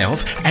their own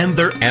health and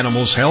their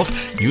animals' health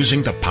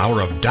using the power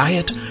of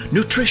diet,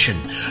 nutrition,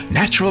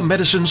 natural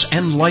medicines,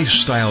 and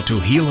lifestyle to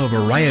heal a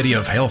variety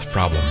of health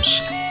problems.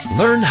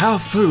 Learn how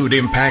food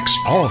impacts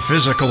all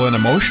physical and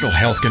emotional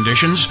health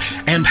conditions,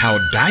 and how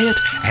diet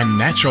and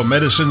natural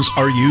medicines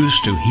are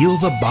used to heal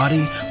the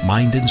body,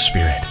 mind, and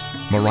spirit.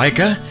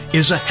 Marika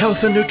is a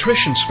health and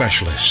nutrition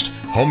specialist,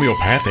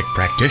 homeopathic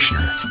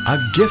practitioner, a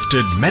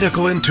gifted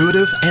medical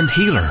intuitive and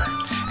healer,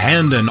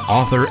 and an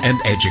author and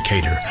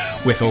educator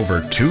with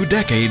over 2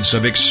 decades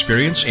of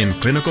experience in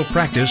clinical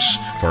practice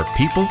for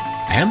people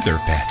and their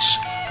pets.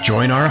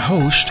 Join our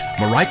host,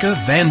 Marika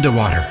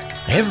Vandewater,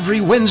 every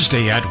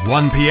Wednesday at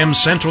 1 p.m.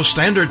 Central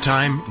Standard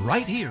Time,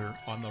 right here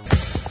on the...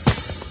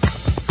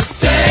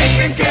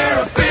 Taking care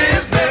of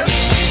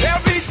business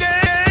every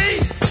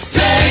day.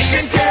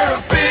 Taking care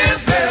of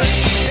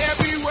business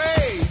every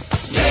way.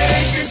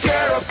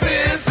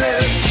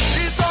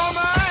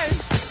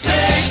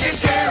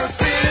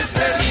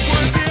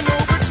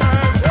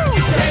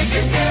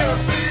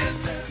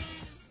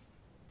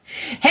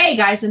 Hey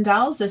guys and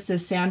dolls, this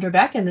is Sandra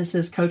Beck and this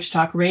is Coach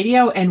Talk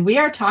Radio, and we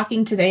are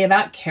talking today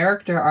about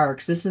character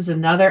arcs. This is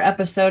another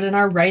episode in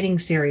our writing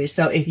series.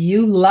 So if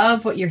you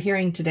love what you're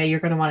hearing today, you're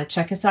going to want to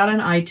check us out on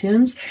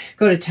iTunes.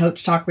 Go to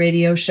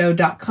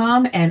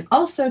CoachTalkRadioShow.com and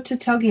also to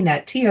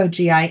TogiNet,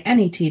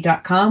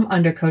 TogiNet.com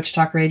under Coach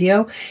Talk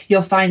Radio.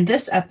 You'll find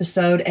this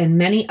episode and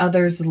many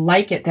others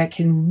like it that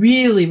can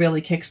really,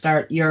 really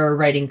kickstart your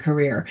writing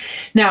career.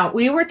 Now,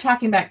 we were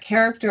talking about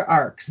character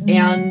arcs,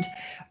 and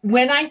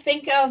when I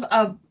think of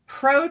a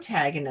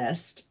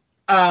protagonist,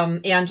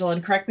 Angela,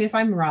 and correct me if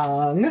I'm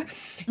wrong,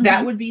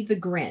 that would be the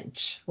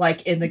Grinch,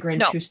 like in The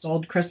Grinch Who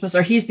Stole Christmas,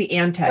 or he's the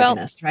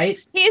antagonist, right?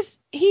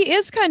 He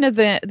is kind of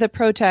the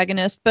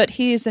protagonist, but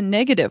he's a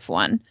negative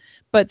one.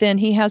 But then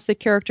he has the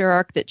character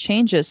arc that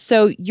changes.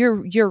 So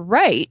you're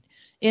right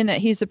in that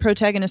he's the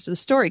protagonist of the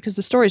story, because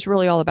the story is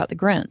really all about the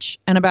Grinch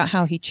and about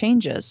how he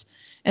changes.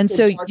 And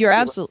so you're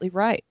absolutely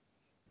right.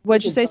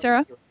 What'd you say,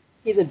 Sarah?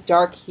 He's a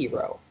dark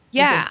hero.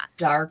 Yeah. He's a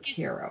dark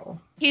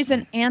hero. He's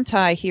an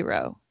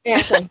anti-hero.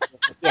 Yeah.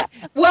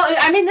 Well,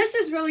 I mean, this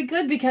is really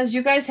good because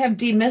you guys have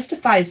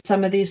demystified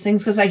some of these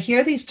things, because I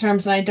hear these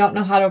terms and I don't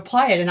know how to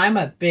apply it. And I'm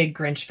a big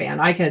Grinch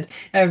fan. I could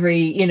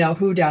every,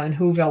 Who down in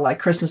Whoville, like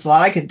Christmas a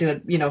lot, I could do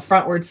it,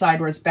 frontwards,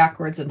 sideways,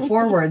 backwards, and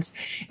forwards.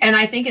 And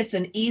I think it's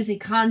an easy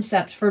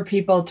concept for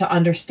people to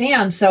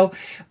understand. So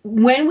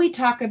when we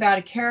talk about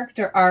a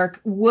character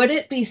arc, would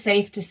it be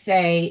safe to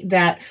say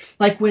that,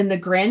 like when the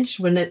Grinch,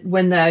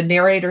 when the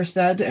narrator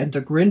said, and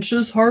the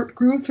Grinch's heart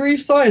grew 3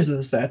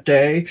 sizes that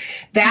day,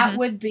 that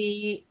would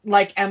be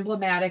like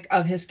emblematic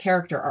of his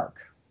character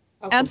arc.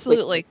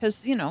 Absolutely.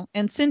 Because,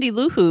 and Cindy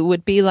Lou Who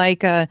would be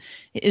like,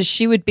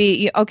 she would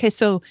be, okay,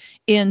 so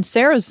in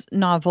Sarah's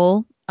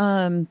novel,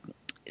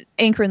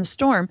 Anchor in the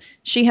Storm,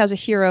 she has a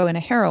hero and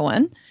a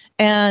heroine,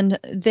 and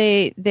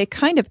they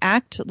kind of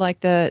act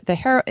like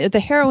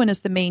the heroine is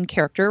the main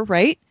character,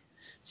 right?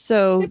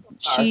 So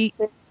I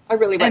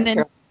really like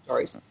character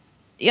stories.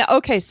 Yeah,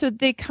 okay, so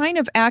they kind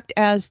of act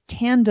as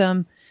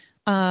tandem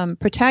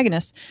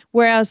protagonists,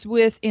 whereas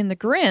in The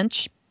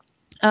Grinch,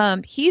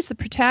 he's the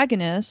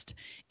protagonist,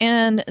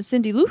 and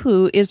Cindy Lou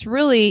Who is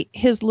really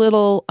his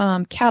little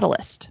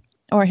catalyst,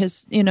 or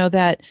his,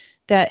 that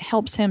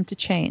helps him to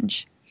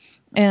change.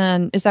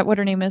 And is that what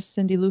her name is,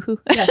 Cindy Lou Who?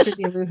 Yeah,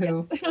 Cindy Lou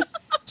Who.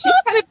 She's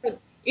kind of,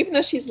 even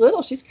though she's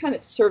little, she's kind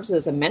of serves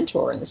as a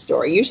mentor in the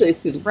story. Usually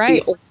it's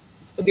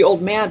the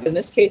old man, but in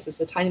this case,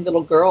 it's a tiny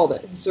little girl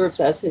that serves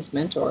as his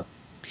mentor.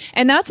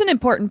 And that's an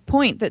important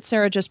point that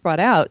Sarah just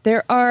brought out.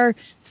 There are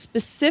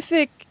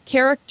specific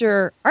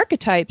character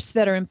archetypes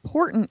that are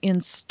important in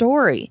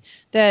story,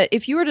 that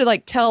if you were to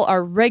tell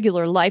our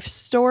regular life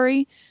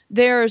story,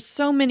 there are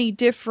so many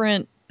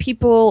different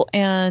people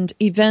and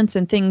events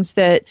and things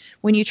that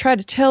when you try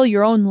to tell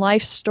your own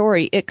life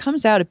story, it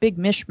comes out a big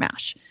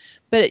mishmash.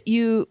 But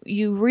you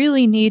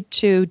really need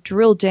to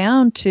drill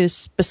down to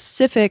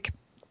specific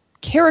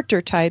character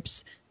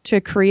types to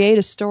create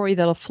a story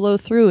that'll flow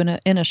through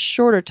in a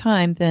shorter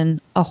time than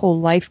a whole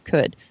life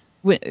could.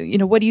 What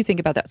do you think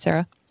about that,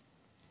 Sarah?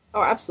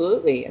 Oh,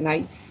 absolutely. And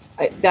I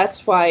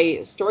that's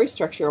why story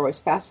structure always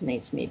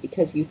fascinates me,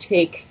 because you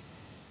take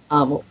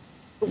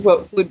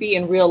what would be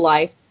in real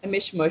life a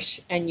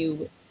mishmash and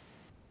you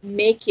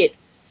make it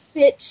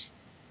fit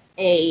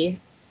an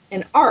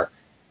arc.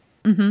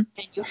 Mm-hmm.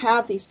 And you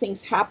have these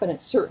things happen at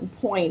certain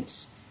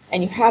points,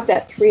 and you have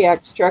that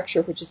 3-act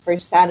structure, which is very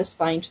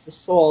satisfying to the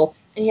soul.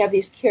 And you have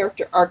these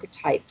character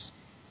archetypes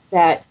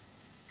that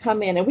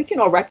come in, and we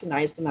can all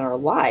recognize them in our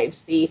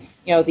lives. The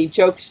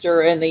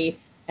jokester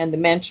and the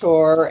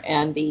mentor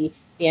and the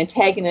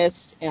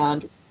antagonist.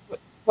 And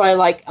what I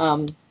like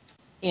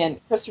in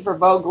Christopher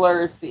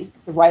Vogler's the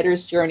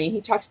Writer's Journey,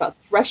 he talks about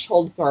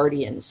threshold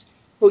guardians,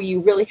 who you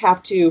really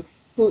have to,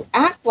 who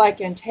act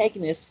like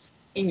antagonists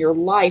in your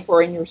life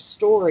or in your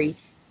story,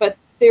 but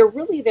they're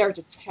really there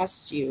to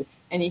test you.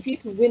 And if you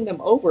can win them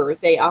over,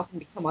 they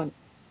often come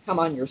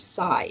on your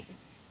side.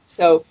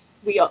 So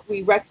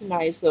we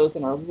recognize those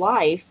in our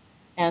life,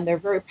 and they're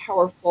very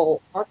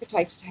powerful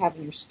archetypes to have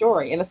in your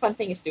story. And the fun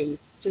thing is to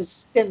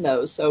spin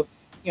those. So,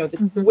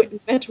 the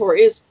mentor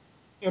is,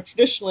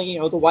 traditionally,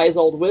 the wise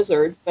old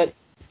wizard, but,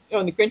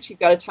 in The Grinch, you've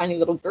got a tiny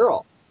little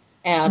girl.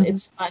 And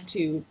it's fun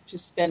to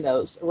spin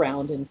those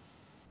around and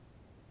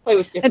play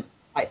with different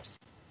types.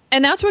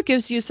 And that's what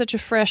gives you such a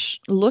fresh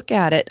look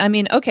at it. I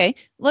mean, okay,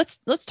 let's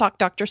talk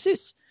Dr.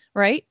 Seuss.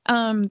 Right.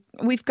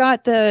 We've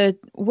got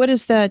what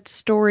is that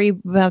story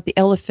about the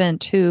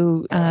elephant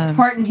who...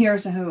 Horton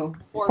Hears a Who.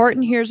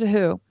 Horton Hears a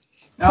Who.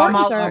 Oh, I'm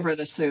all over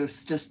the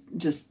Seuss.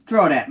 Just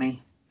throw it at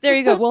me. There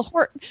you go. Well,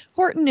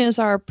 Horton is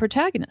our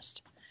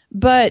protagonist.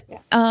 But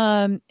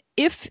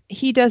if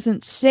he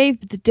doesn't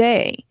save the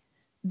day,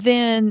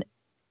 then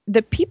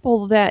the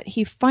people that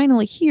he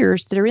finally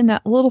hears that are in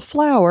that little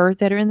flower,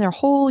 that are in their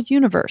whole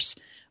universe,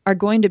 are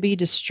going to be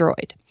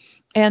destroyed.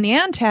 And the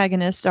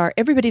antagonists are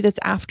everybody that's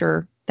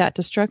after that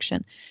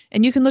destruction.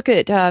 And you can look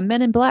at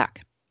Men in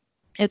Black.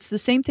 It's the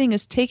same thing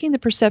as taking the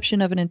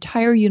perception of an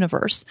entire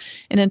universe,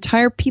 an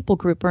entire people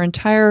group, or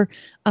entire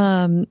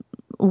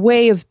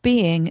way of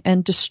being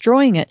and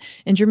destroying it.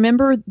 And you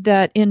remember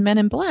that in Men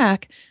in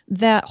Black,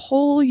 that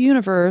whole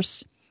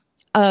universe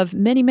of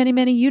many, many,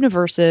 many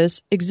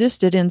universes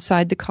existed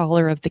inside the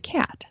collar of the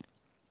cat.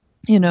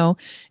 And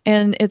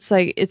it's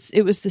like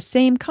it was the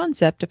same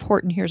concept of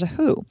Horton Hears a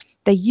Who.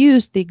 They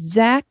used the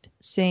exact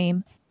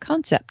same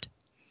concept.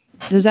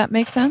 Does that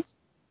make sense?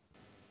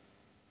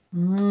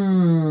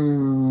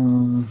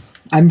 I'm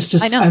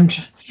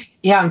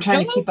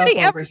trying to keep up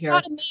over here.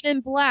 Thought of Men in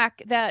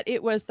Black that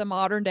it was the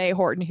modern day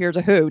Horton Hears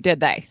a Who, did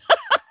they?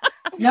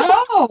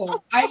 No,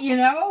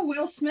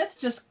 Will Smith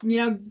just,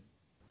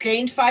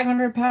 gained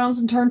 500 pounds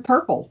and turned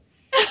purple.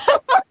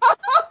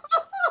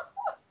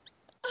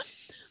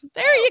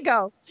 There you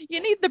go.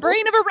 You need the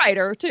brain of a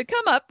writer to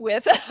come up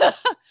with.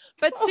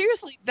 But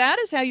seriously, that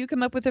is how you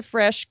come up with a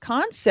fresh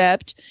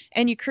concept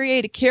and you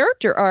create a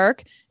character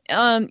arc.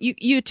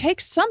 You take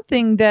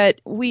something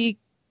that we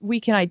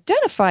can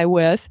identify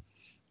with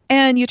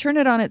and you turn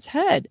it on its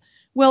head.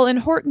 Well, in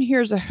Horton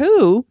Hears a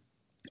Who,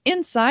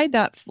 inside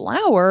that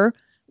flower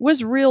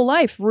was real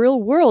life,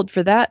 real world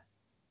for that,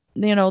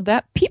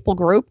 that people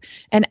group.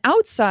 And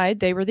outside,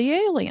 they were the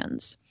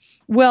aliens.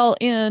 Well,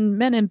 in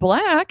Men in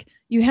Black,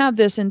 you have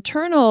this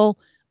internal,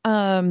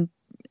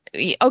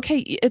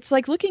 it's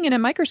like looking in a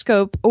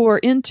microscope or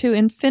into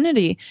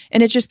infinity,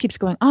 and it just keeps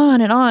going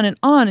on and on and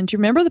on. And do you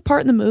remember the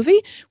part in the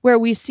movie where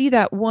we see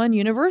that one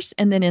universe,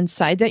 and then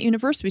inside that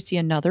universe, we see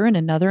another and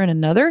another and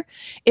another?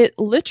 It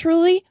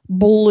literally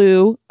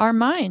blew our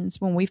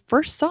minds when we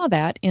first saw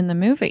that in the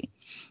movie.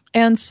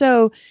 And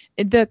so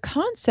the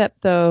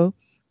concept, though,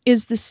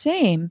 is the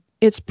same.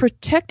 It's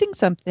protecting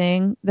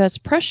something that's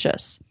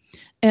precious.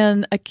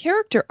 And a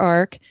character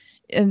arc,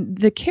 and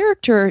the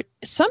character,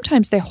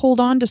 sometimes they hold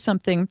on to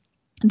something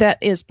that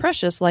is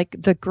precious, like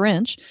the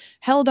Grinch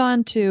held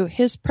on to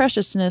his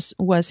preciousness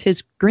was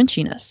his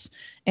Grinchiness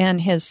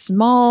and his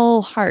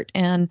small heart.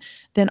 And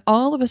then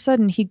all of a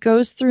sudden he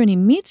goes through and he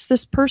meets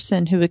this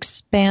person who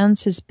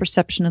expands his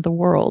perception of the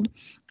world,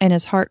 and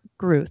his heart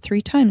grew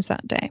 3 times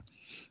that day.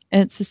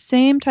 And it's the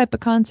same type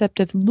of concept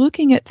of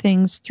looking at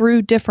things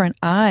through different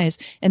eyes.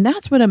 And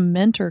that's what a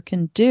mentor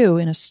can do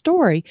in a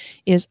story,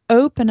 is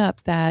open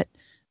up that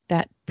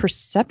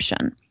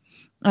perception.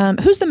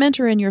 Who's the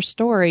mentor in your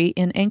story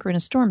in Anchor in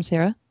a Storm,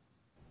 Sarah?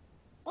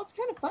 Well, it's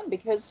kind of fun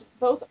because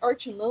both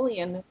Arch and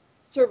Lillian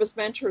serve as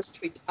mentors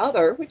to each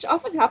other, which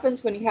often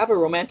happens when you have a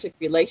romantic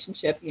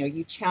relationship.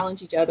 You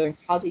challenge each other and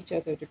cause each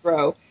other to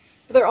grow.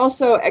 But they're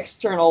also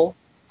external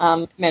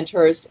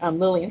mentors.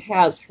 Lillian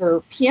has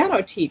her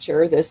piano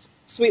teacher, this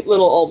sweet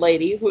little old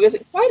lady who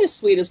isn't quite as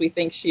sweet as we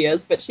think she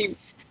is, but she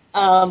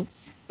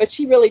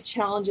really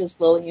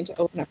challenges Lillian to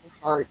open up her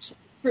heart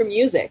through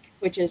music,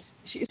 which is,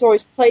 she's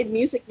always played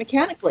music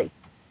mechanically,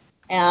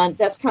 and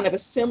that's kind of a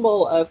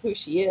symbol of who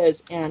she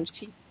is. And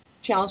she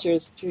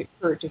challenges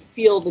her to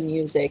feel the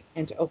music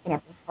and to open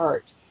up her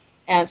heart,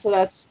 and so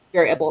that's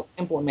very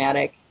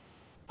emblematic.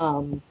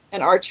 And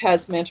Arch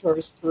has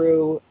mentors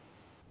through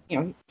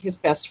his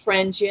best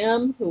friend,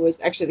 Jim, who was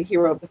actually the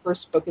hero of the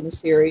first book in the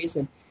series.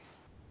 And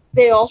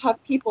they all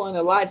have people in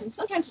their lives. And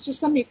sometimes it's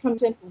just somebody who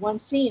comes in for one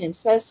scene and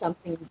says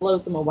something and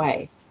blows them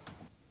away.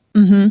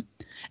 Mm-hmm.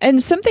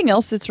 And something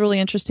else that's really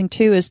interesting,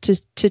 too, is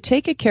to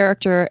take a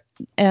character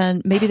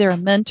and maybe they're a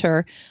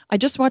mentor. I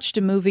just watched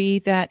a movie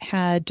that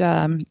had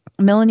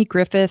Melanie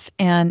Griffith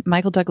and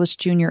Michael Douglas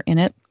Jr. in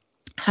it.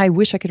 I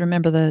wish I could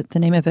remember the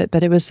name of it,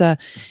 but it's a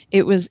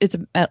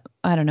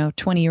I don't know,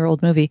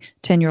 20-year-old movie,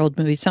 10-year-old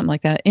movie, something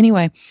like that.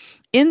 Anyway,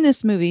 in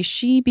this movie,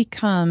 she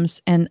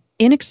becomes an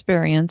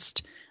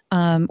inexperienced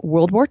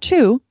World War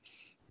II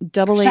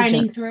double agent.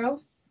 Shining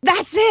through.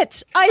 That's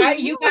it.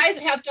 You guys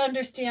have to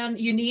understand,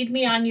 you need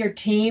me on your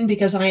team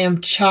because I am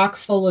chock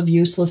full of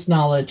useless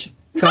knowledge.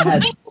 Go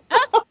ahead.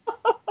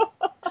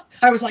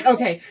 I was like,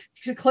 okay,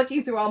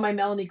 clicking through all my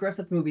Melanie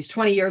Griffith movies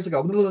 20 years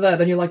ago. Blah, blah, blah.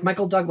 Then you're like,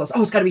 Michael Douglas.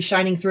 Oh, it's got to be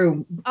Shining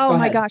Through. Oh,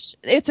 my gosh.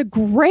 It's a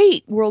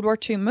great World War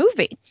II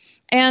movie.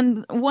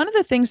 And one of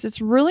the things that's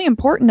really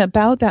important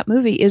about that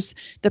movie is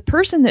the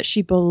person that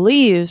she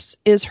believes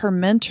is her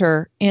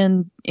mentor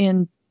in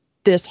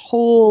this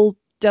whole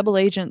double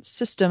agent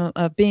system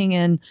of being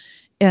in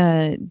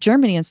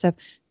Germany and stuff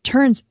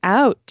turns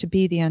out to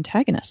be the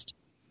antagonist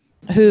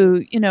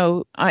who,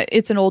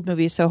 it's an old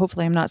movie, so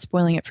hopefully I'm not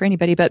spoiling it for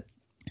anybody, but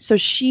so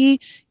she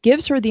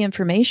gives her the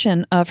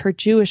information of her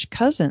Jewish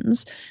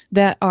cousins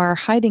that are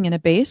hiding in a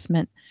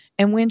basement.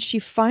 And when she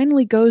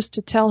finally goes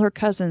to tell her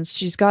cousins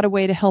she's got a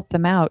way to help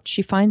them out,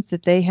 she finds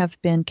that they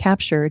have been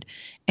captured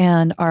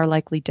and are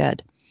likely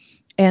dead.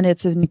 And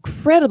it's an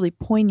incredibly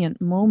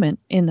poignant moment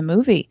in the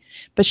movie,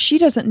 but she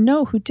doesn't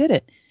know who did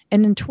it.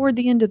 And then toward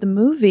the end of the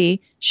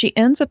movie, she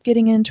ends up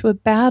getting into a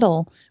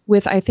battle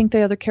with, I think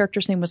the other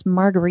character's name was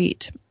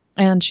Marguerite.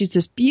 And she's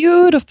this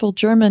beautiful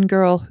German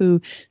girl who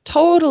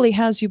totally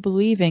has you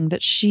believing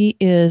that she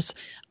is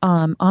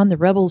on the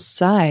rebels'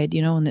 side,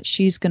 and that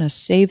she's going to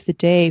save the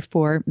day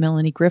for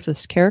Melanie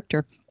Griffith's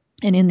character.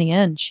 And in the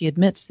end, she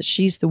admits that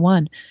she's the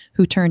one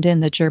who turned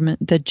in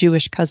the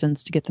Jewish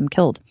cousins to get them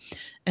killed.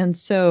 And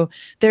so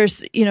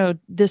there's,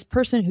 this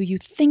person who you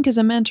think is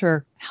a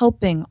mentor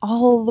helping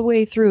all the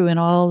way through, and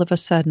all of a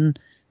sudden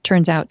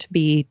turns out to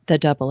be the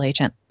double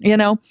agent,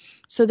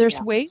 So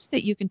there's ways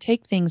that you can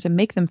take things and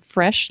make them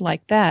fresh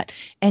like that.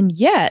 And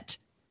yet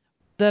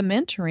the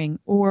mentoring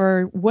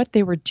or what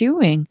they were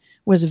doing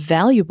was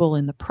valuable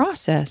in the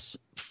process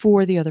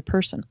for the other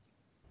person.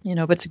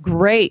 But it's a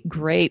great,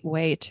 great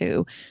way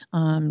to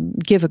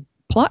give a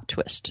plot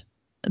twist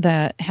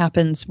that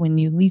happens when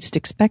you least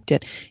expect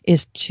it,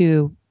 is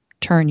to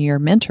turn your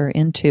mentor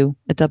into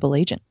a double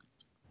agent.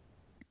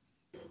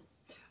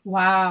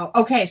 Wow.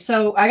 Okay,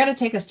 so I got to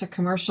take us to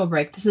commercial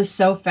break. This is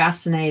so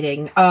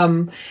fascinating.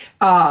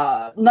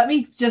 Let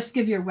me just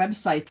give your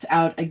websites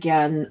out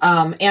again.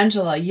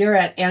 Angela, you're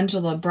at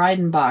Angela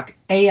Breidenbach,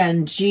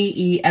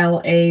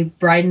 Angela.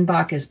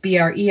 Breidenbach is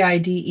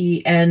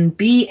Breidenbach.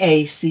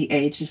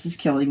 This is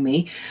killing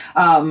me.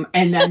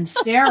 And then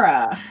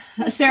Sarah.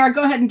 Sarah,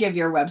 go ahead and give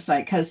your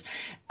website, because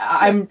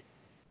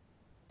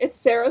It's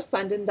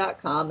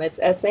sarahsundin.com. It's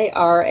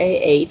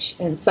SARAH,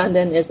 and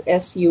Sundin is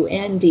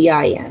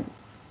SUNDIN.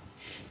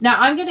 Now,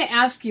 I'm going to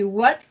ask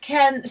you,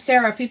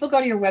 Sarah, if people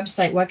go to your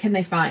website, what can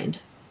they find?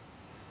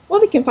 Well,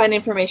 they can find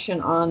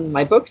information on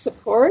my books,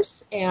 of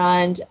course.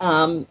 And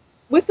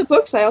with the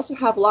books, I also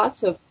have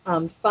lots of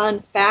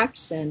fun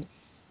facts and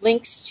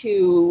links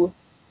to,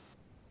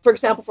 for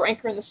example, for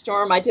Anchor in the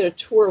Storm, I did a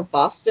tour of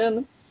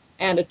Boston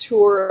and a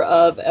tour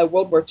of a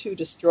World War II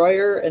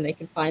destroyer, and they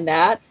can find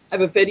that. I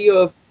have a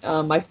video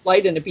of my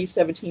flight in a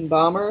B-17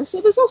 bomber.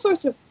 So there's all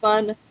sorts of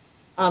fun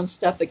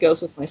stuff that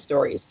goes with my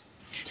stories.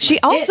 She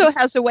also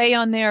has a way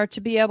on there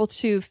to be able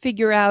to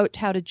figure out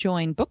how to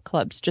join book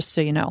clubs, just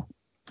so you know.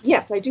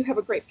 Yes, I do have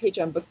a great page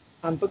on book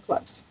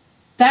clubs.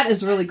 That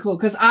is really cool,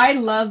 because I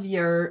love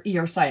your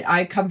site.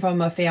 I come from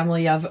a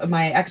family of,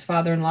 my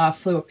ex-father-in-law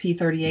flew a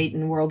P-38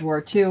 in World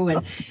War II,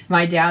 and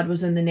my dad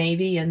was in the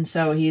Navy, and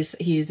so he's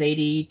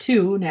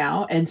 82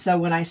 now. And so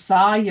when I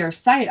saw your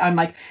site,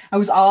 I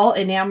was all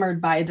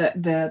enamored by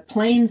the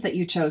planes that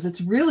you chose.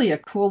 It's really a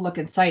cool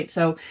looking site.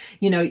 So,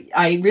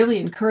 I really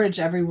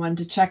encourage everyone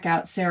to check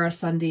out Sarah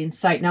Sundin's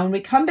site. Now, when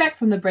we come back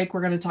from the break,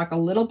 we're going to talk a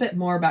little bit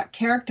more about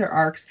character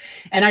arcs,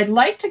 and I'd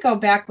like to go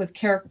back with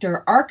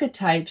character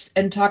archetypes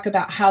and talk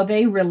about how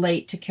they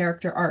relate to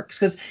character arcs,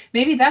 because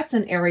maybe that's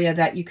an area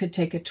that you could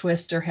take a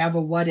twist or have a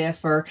what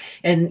if,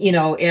 and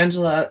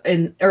Angela,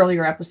 in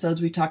earlier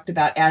episodes we talked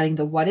about adding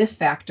the what if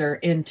factor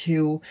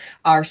into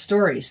our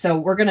story. So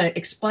we're going to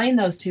explain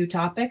those two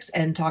topics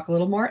and talk a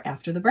little more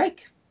after the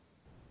break.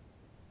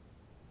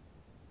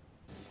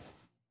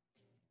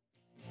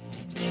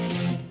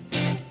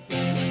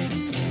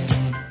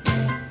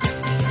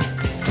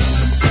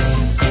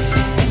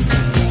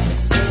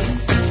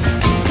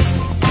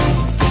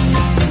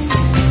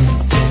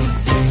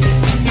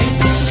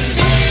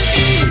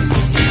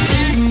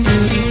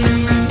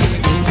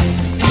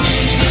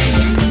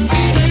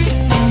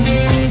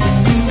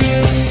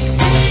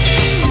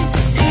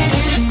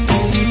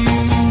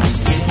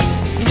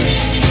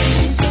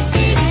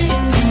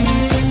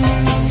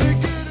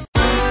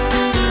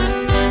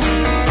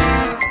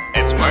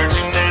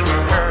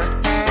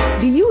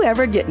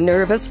 Ever get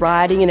nervous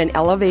riding in an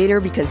elevator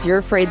because you're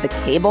afraid the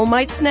cable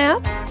might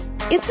snap?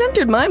 It's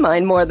entered my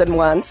mind more than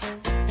once.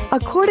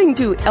 According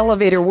to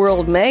Elevator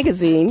World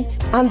magazine,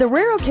 on the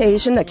rare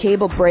occasion a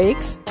cable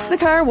breaks, the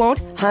car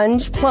won't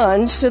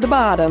plunge to the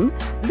bottom.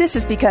 This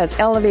is because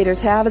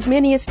elevators have as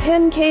many as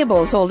 10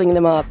 cables holding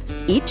them up,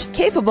 each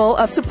capable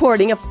of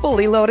supporting a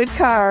fully loaded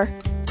car.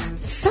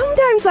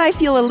 Sometimes I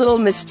feel a little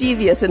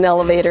mischievous in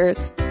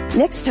elevators.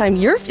 Next time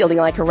you're feeling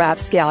like a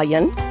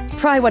rapscallion,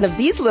 try one of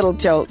these little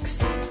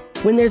jokes.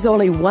 When there's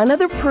only one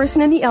other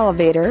person in the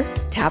elevator,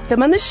 tap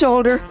them on the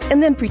shoulder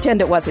and then pretend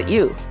it wasn't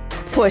you.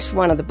 Push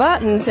one of the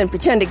buttons and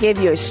pretend it gave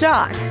you a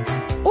shock.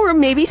 Or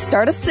maybe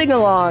start a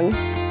sing-along.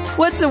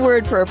 What's a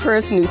word for a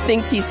person who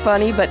thinks he's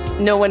funny but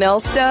no one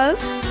else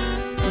does?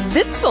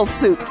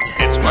 Witzelsucht.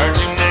 It's words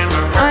you never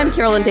heard. I'm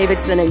Carolyn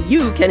Davidson, and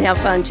you can have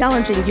fun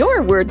challenging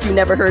your words you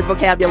never heard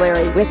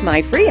vocabulary with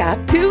my free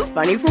app, Too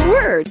Funny for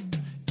Word.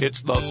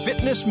 It's the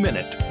Fitness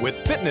Minute with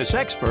fitness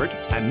expert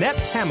Annette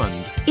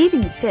Hammond.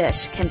 Eating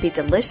fish can be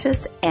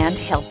delicious and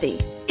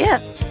healthy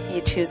if you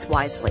choose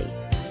wisely.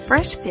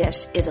 Fresh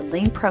fish is a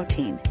lean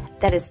protein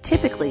that is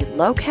typically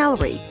low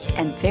calorie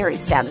and very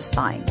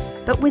satisfying.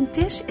 But when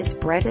fish is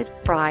breaded,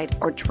 fried,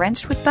 or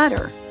drenched with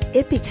butter,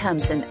 it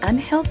becomes an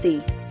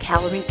unhealthy,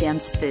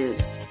 calorie-dense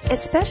food,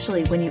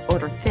 especially when you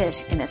order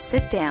fish in a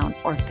sit-down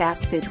or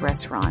fast food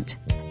restaurant.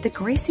 The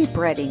greasy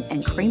breading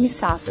and creamy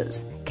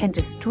sauces can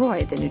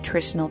destroy the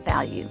nutritional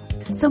value.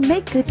 So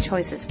make good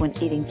choices when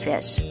eating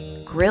fish.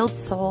 Grilled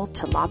sole,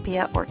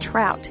 tilapia, or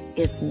trout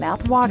is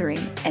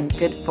mouth-watering and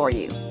good for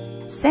you.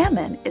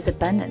 Salmon is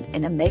abundant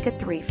in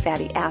omega-3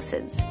 fatty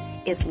acids,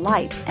 is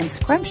light and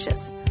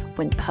scrumptious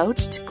when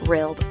poached,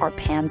 grilled, or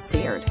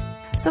pan-seared.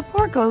 So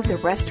forego the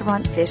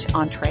restaurant fish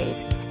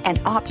entrees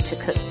and opt to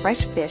cook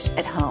fresh fish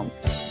at home.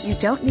 You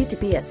don't need to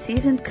be a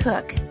seasoned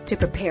cook to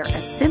prepare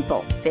a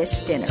simple fish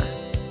dinner.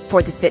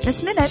 For the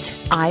Fitness Minute,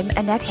 I'm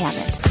Annette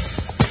Hammond.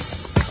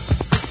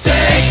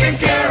 Taking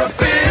care of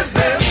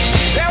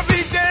business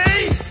every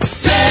day.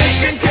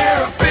 Taking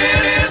care of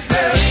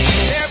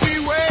business every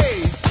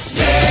way.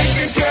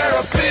 Taking care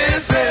of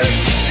business.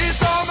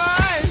 It's all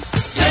mine.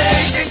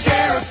 Taking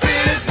care of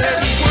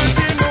business.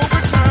 Working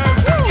overtime.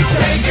 Woo!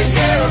 Taking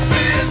care of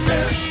business.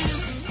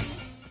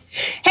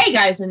 Hey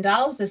guys and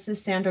dolls, this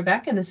is Sandra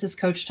Beck and this is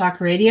Coach Talk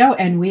Radio,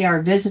 and we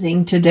are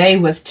visiting today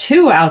with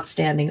two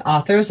outstanding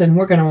authors, and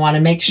we're going to want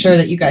to make sure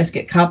that you guys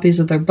get copies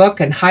of their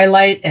book and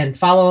highlight and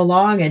follow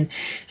along and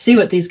see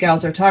what these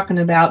gals are talking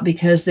about,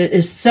 because it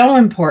is so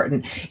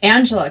important.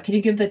 Angela, can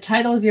you give the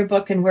title of your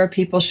book and where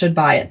people should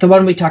buy it? The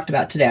one we talked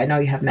about today. I know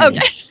you have many.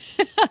 Okay.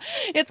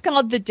 It's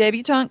called The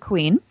Debutante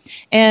Queen,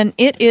 and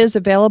it is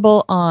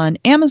available on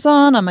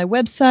Amazon, on my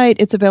website.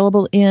 It's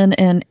available in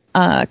an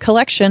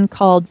collection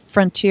called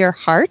Frontier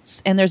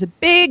Hearts, and there's a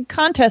big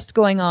contest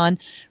going on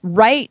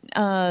right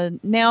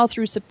now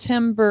through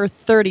September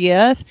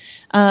 30th.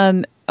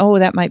 Oh,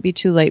 that might be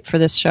too late for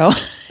this show.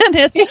 And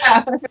it's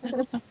cut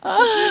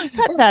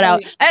that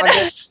out.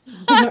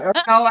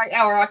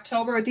 or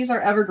October. These are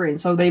evergreen,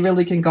 so they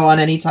really can go on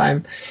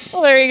anytime.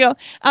 Well, there you go.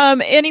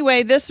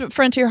 Anyway, this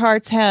Frontier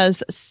Hearts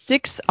has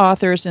 6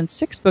 authors and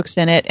 6 books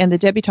in it, and The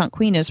Debutante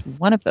Queen is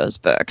one of those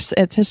books.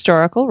 It's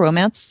historical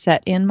romance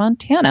set in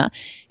Montana,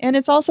 and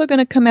it's also going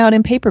to come out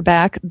in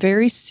paperback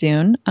very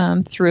soon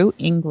through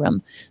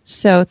Ingram.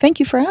 So thank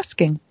you for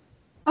asking.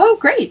 Oh,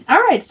 great.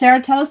 All right, Sarah,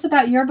 tell us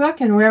about your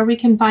book and where we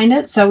can find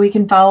it so we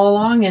can follow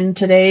along in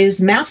today's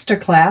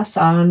masterclass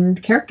on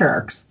character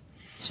arcs.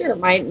 Sure.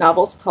 My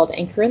novel's called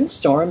Anchor in the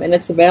Storm, and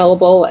it's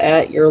available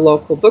at your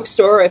local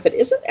bookstore. If it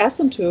isn't, ask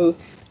them to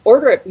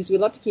order it, because we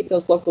love to keep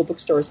those local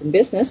bookstores in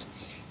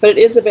business. But it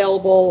is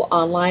available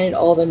online at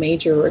all the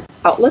major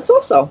outlets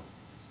also.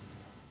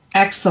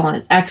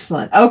 Excellent,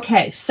 excellent.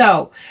 Okay,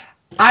 so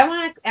I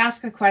want to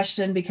ask a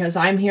question, because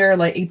I'm here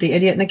like the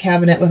idiot in the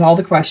cabinet with all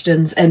the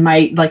questions and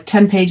my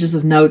 10 pages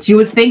of notes. You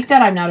would think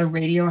that I'm not a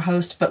radio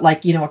host, but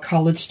a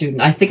college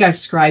student. I think I've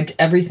scribed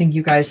everything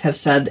you guys have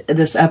said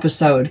this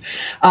episode.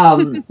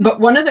 But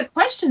one of the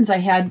questions I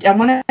had, I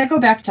want to go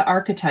back to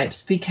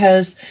archetypes,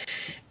 because,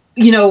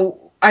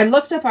 I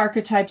looked up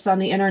archetypes on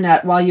the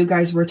internet while you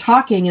guys were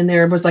talking, and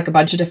there was a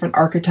bunch of different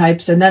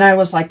archetypes. And then I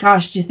was like,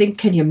 gosh,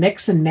 can you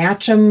mix and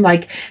match them?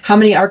 How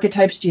many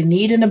archetypes do you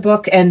need in a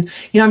book? And,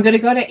 I'm going to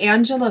go to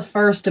Angela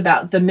first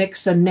about the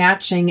mix and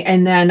matching.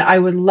 And then I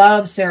would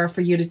love, Sarah, for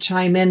you to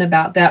chime in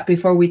about that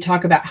before we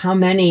talk about how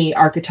many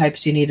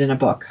archetypes you need in a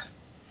book.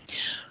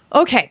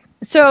 Okay.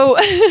 So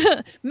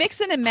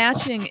mixing and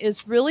matching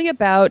is really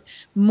about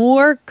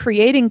more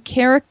creating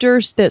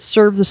characters that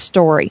serve the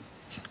story.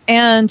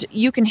 And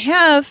you can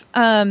have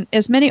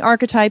as many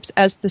archetypes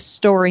as the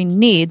story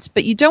needs,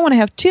 but you don't want to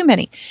have too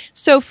many.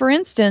 So, for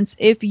instance,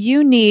 if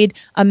you need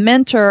a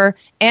mentor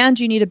and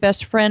you need a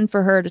best friend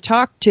for her to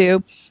talk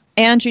to,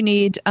 and you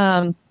need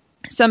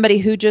somebody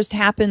who just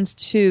happens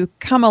to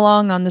come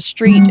along on the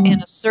street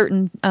in a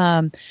certain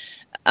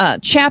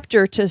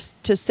chapter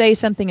to say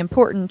something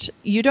important,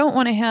 you don't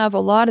want to have a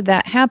lot of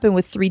that happen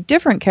with 3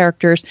 different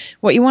characters.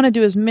 What you want to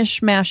do is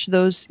mishmash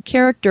those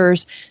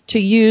characters to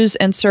use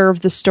and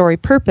serve the story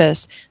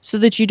purpose, so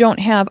that you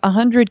don't have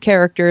 100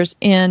 characters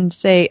in,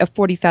 say, a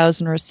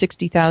 40,000 or a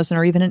 60,000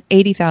 or even an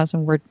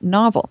 80,000 word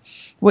novel.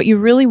 What you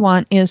really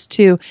want is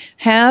to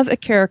have a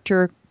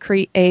character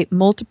create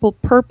multiple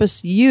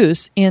purpose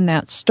use in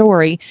that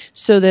story,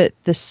 so that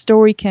the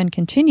story can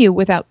continue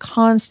without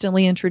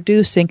constantly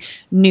introducing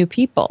new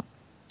people.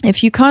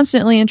 If you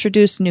constantly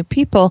introduce new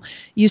people,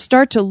 you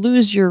start to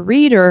lose your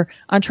reader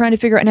on trying to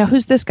figure out, now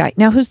who's this guy?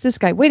 Now who's this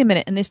guy? Wait a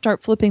minute. And they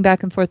start flipping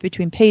back and forth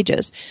between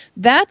pages.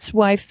 That's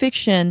why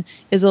fiction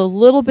is a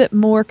little bit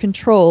more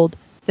controlled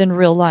than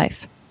real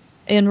life.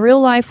 In real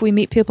life, we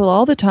meet people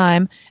all the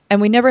time,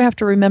 and we never have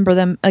to remember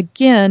them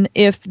again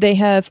if they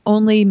have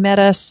only met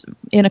us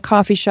in a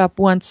coffee shop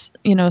once,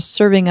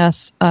 serving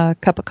us a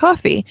cup of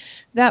coffee.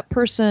 That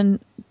person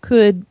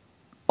could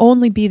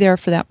only be there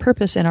for that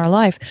purpose in our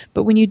life.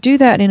 But when you do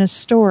that in a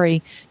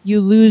story, you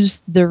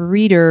lose the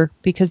reader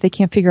because they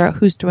can't figure out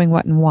who's doing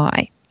what and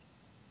why.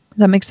 Does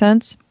that make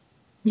sense?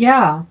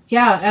 Yeah,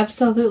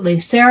 absolutely.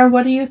 Sarah,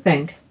 what do you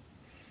think?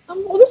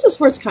 Well, this is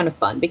where it's kind of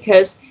fun,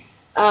 because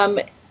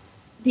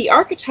the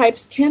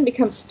archetypes can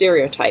become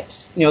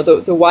stereotypes.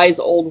 The wise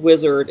old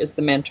wizard is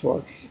the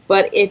mentor.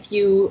 But if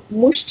you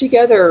mush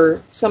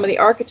together some of the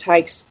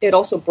archetypes, it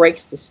also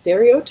breaks the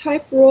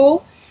stereotype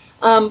role.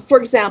 For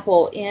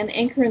example, in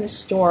Anchor in the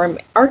Storm,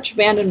 Arch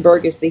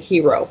Vandenberg is the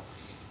hero.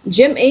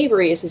 Jim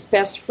Avery is his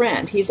best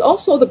friend. He's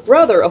also the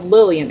brother of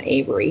Lillian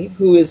Avery,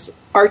 who is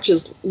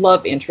Arch's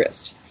love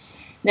interest.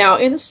 Now,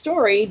 in the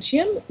story,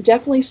 Jim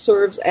definitely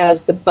serves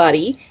as the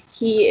buddy.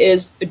 He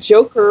is a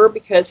joker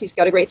because he's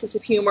got a great sense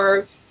of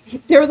humor.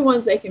 They're the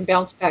ones they can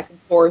bounce back and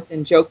forth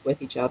and joke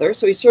with each other.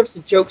 So he serves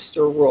the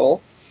jokester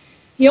role.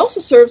 He also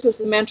serves as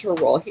the mentor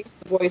role. He's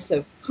the voice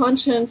of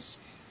conscience.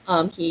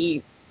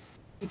 He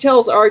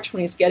tells Arch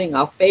when he's getting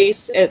off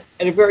base. At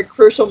a very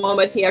crucial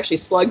moment, he actually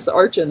slugs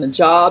Arch in the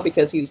jaw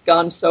because he's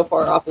gone so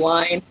far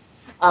offline.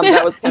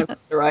 That was kind of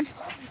right.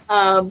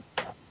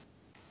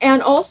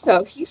 And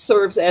also, he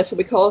serves as what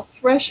we call a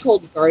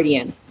threshold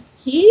guardian.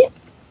 He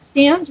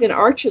stands in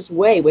Arch's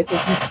way with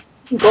his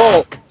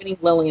goal of winning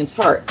Lillian's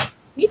heart.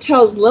 He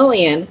tells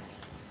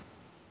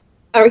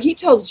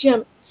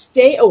Jim,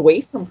 stay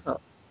away from her.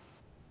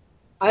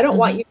 I don't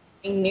want you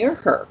being near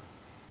her.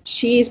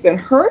 She's been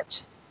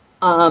hurt.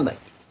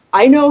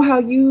 I know how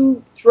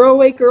you throw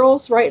away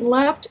girls right and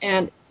left,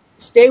 and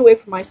stay away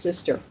from my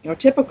sister.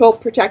 Typical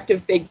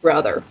protective big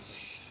brother.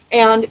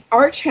 And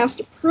Arch has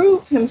to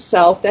prove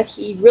himself that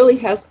he really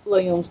has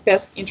Lillian's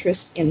best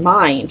interests in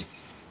mind.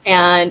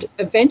 And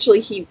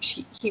eventually he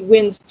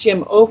wins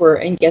Jim over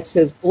and gets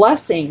his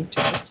blessing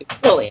to pursue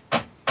Lillian.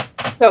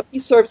 So he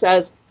serves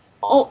as,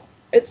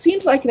 it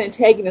seems like an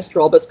antagonist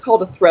role, but it's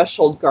called a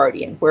threshold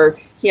guardian, where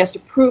he has to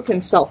prove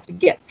himself to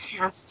get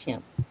past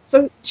him.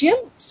 So Jim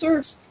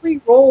serves 3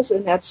 roles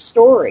in that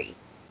story.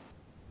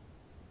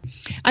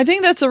 I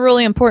think that's a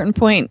really important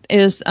point,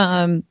 is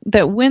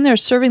that when they're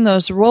serving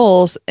those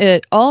roles,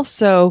 it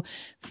also,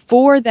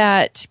 for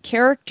that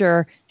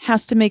character,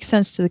 has to make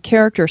sense to the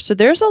character. So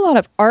there's a lot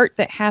of art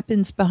that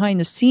happens behind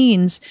the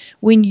scenes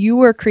when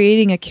you are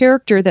creating a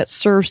character that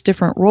serves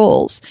different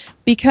roles,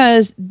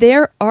 because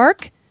their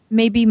arc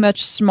may be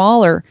much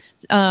smaller,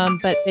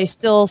 but they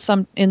still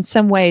in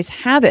some ways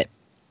have it.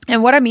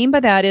 And what I mean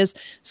by that is,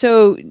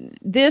 so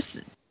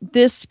this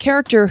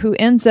character who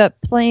ends up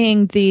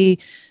playing the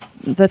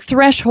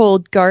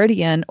threshold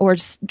guardian, or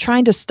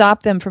trying to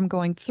stop them from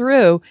going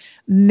through,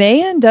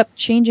 may end up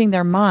changing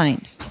their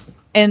mind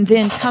and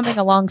then coming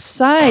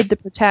alongside the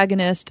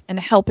protagonist and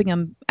helping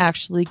them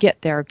actually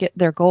get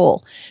their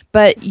goal.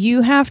 But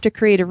you have to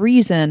create a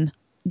reason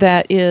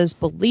that is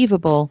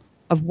believable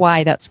of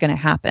why that's going to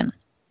happen.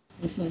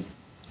 Mm-hmm.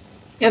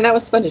 And that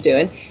was fun to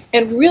do.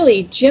 And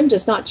really, Jim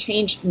does not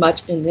change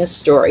much in this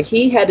story.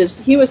 He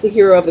was the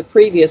hero of the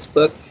previous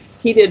book.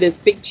 He did his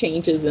big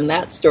changes in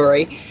that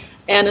story.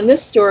 And in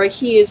this story,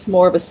 he is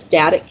more of a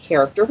static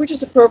character, which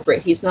is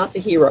appropriate. He's not the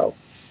hero.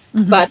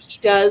 Mm-hmm. But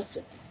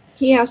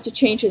he has to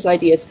change his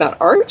ideas about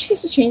Arch. He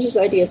has to change his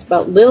ideas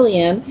about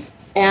Lillian.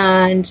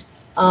 And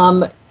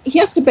he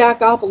has to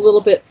back off a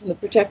little bit from the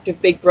protective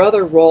big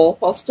brother role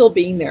while still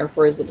being there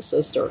for his little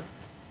sister.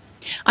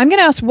 I'm going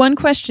to ask one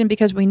question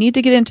because we need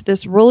to get into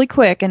this really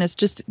quick, and it's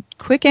just a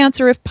quick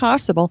answer if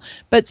possible.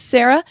 But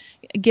Sarah,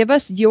 give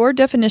us your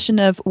definition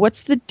of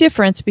what's the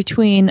difference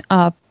between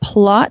a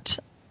plot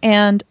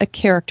and a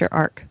character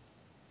arc.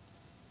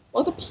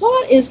 Well, the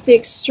plot is the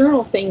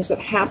external things that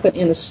happen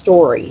in the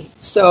story.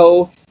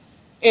 So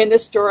in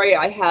this story,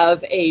 I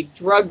have a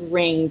drug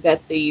ring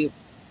that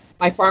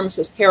my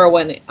pharmacist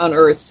heroine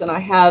unearths, and I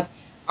have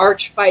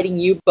Arch fighting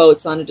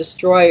U-boats on a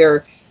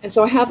destroyer. And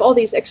so I have all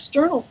these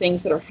external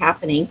things that are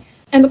happening.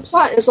 And the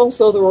plot is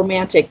also the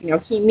romantic.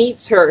 He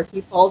meets her, he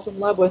falls in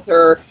love with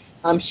her,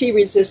 she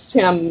resists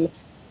him,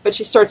 but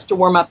she starts to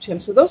warm up to him.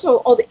 So those are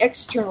all the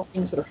external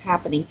things that are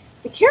happening.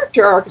 The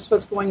character arc is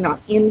what's going on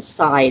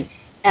inside,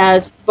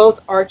 as both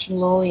Arch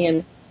and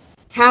Lillian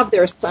have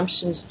their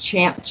assumptions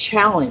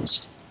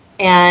challenged.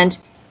 And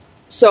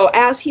so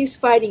as he's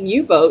fighting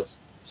U-boats,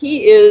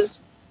 he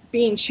is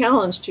being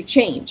challenged to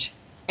change.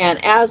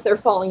 And as they're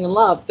falling in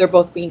love, they're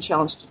both being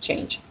challenged to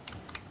change.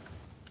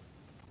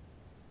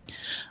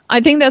 I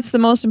think that's the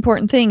most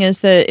important thing, is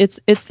that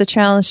it's the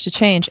challenge to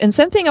change. And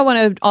something I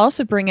want to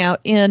also bring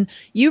out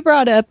you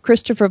brought up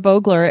Christopher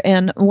Vogler,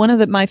 and one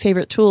of my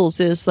favorite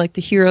tools is like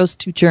the Hero's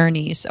Two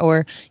Journeys,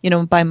 or,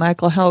 by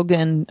Michael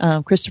Hogan,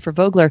 Christopher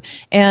Vogler.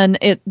 And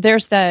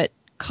there's that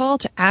call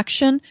to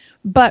action.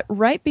 But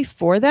right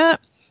before that,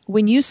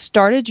 when you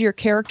started your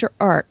character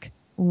arc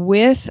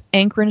with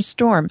Anchor in a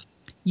Storm,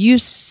 you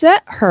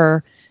set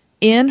her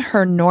in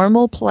her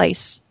normal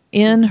place,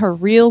 in her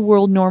real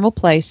world normal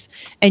place,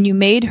 and you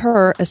made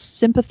her a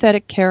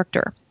sympathetic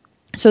character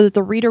so that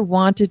the reader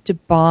wanted to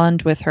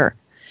bond with her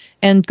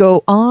and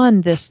go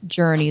on this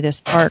journey,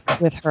 this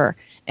arc with her.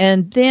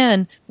 And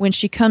then when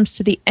she comes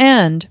to the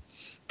end,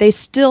 they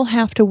still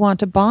have to want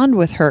to bond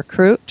with her.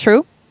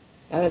 True?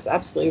 That is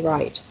absolutely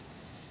right.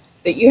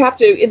 That you have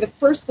to, in the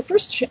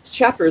first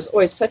chapter is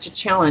always such a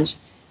challenge,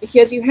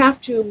 because you have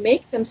to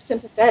make them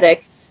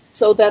sympathetic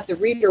so that the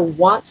reader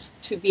wants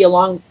to be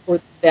along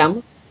with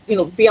them,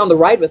 be on the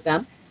ride with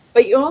them.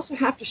 But you also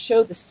have to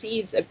show the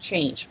seeds of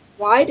change.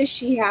 Why does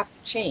she have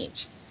to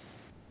change?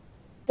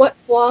 What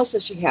flaws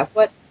does she have?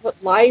 What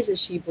lies is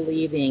she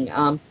believing?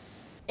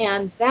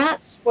 And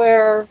that's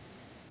where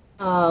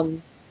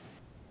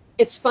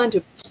it's fun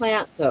to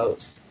plant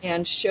those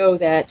and show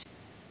that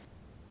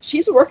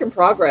she's a work in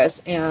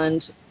progress,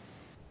 and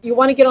you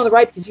want to get on the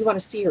ride because you want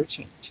to see her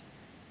change.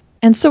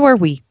 And so are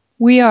we.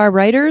 We are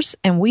writers,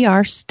 and we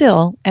are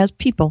still, as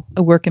people,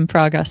 a work in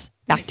progress.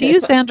 Back to you,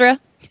 Sandra.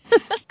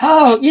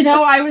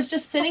 I was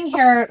just sitting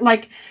here,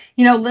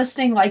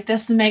 listening like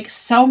this makes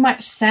so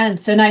much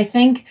sense. And I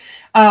think,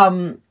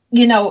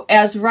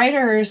 as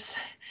writers,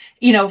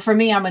 for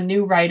me, I'm a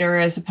new writer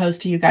as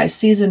opposed to you guys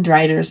seasoned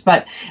writers,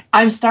 but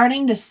I'm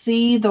starting to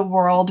see the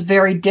world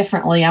very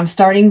differently. I'm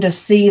starting to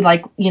see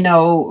like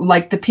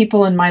the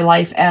people in my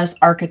life as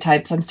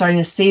archetypes. I'm starting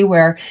to see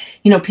where,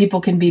 people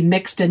can be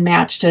mixed and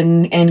matched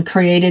and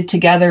created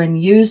together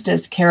and used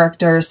as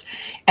characters,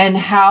 and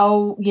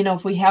how,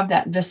 if we have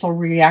that visceral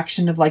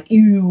reaction of like,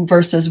 ew,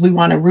 versus we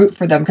want to root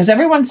for them. Because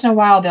every once in a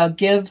while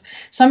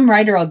some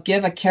writer will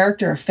give a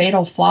character a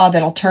fatal flaw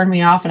that'll turn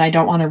me off and I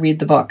don't want to read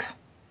the book.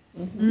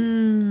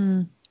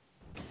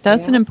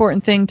 That's an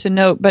important thing to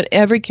note, but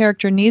every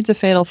character needs a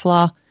fatal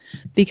flaw,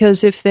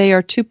 because if they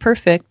are too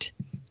perfect,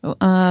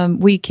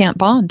 we can't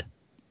bond.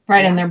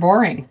 Right, and they're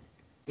boring.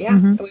 Yeah,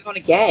 and we want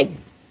to gag.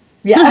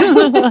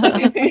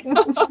 Yeah.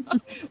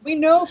 We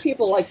know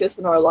people like this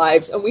in our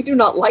lives, and we do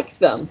not like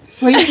them.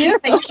 We do.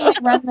 They usually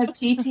run the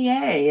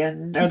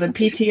PTA or the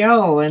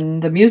PTO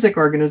and the music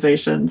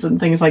organizations and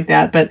things like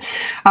that. But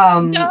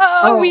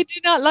we do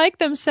not like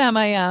them, Sam.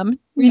 I am.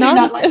 We do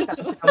not like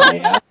them, Sam. I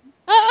am.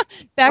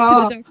 Back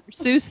to the Dr.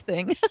 Seuss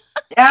thing.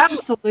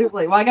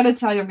 Absolutely. Well, I got to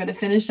tell you, I'm going to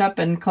finish up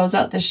and close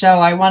out the show.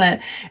 I want to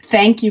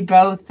thank you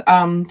both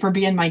for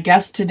being my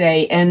guest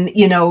today. And,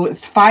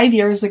 5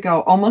 years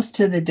ago, almost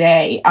to the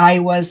day, I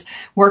was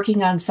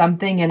working on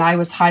something and I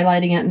was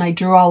highlighting it and I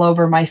drew all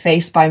over my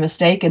face by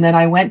mistake. And then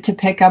I went to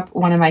pick up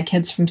one of my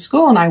kids from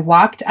school and I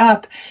walked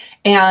up,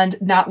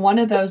 and not one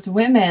of those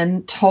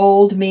women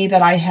told me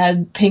that I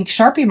had pink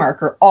Sharpie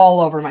marker all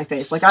over my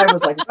face. Like I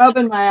was like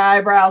rubbing my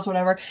eyebrows,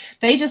 whatever.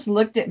 They just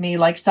looked at me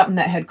like something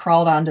that had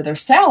crawled onto their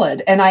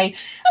salad. And I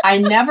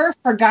never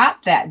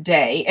forgot that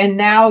day. And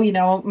now,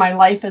 my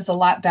life is a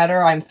lot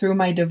better. I'm through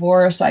my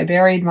divorce. I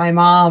buried my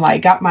mom. I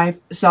got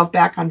myself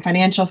back on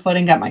financial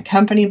footing, got my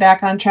company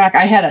back on track.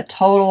 I had a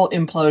total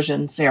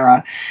implosion,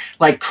 Sarah,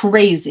 like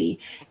crazy.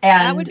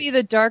 And that would be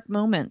the dark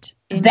moment.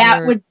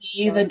 That would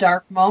be the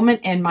dark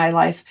moment in my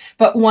life.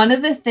 But one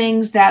of the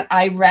things that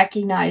I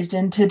recognized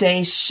in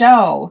today's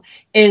show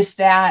is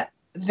that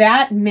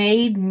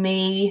made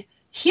me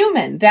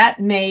human. That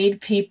made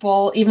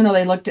people, even though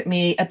they looked at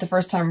me at the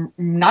first time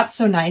not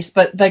so nice,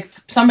 but like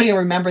somebody will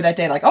remember that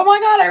day, like, oh my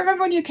God, I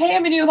remember when you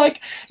came and you look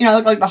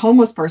like the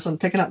homeless person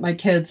picking up my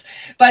kids.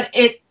 But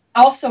it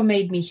also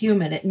made me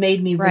human. It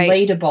made me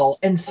relatable.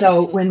 And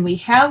so when we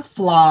have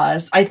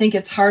flaws, I think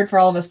it's hard for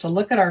all of us to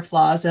look at our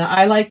flaws. And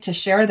I like to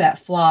share that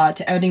flaw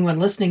to anyone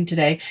listening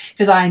today,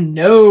 because I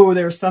know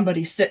there's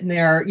somebody sitting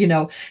there,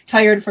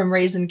 tired from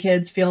raising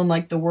kids, feeling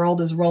like the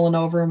world is rolling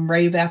over them,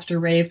 rave after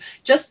rave.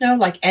 Just know,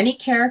 like any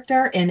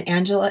character in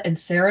Angela and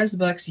Sarah's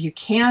books, you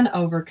can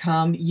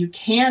overcome. You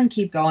can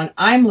keep going.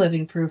 I'm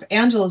living proof.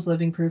 Angela's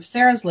living proof.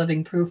 Sarah's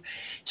living proof.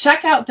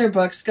 Check out their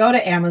books. Go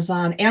to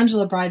Amazon.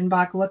 Angela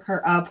Breidenbach, look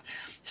her up.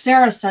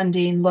 Sarah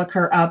Sundin, look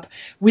her up.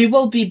 We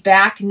will be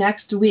back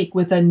next week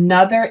with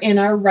another in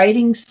our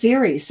writing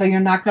series, so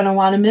you're not going to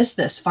want to miss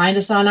this. Find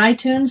us on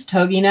iTunes,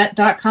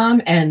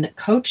 toginet.com, and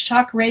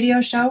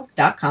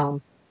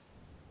CoachTalkRadioShow.com.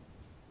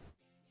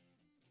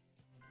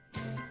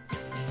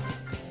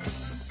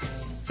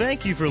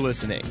 Thank you for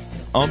listening.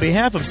 On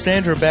behalf of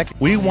Sandra Beck,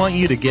 we want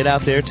you to get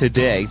out there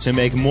today to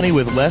make money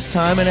with less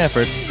time and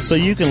effort so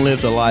you can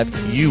live the life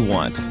you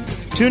want.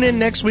 Tune in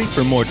next week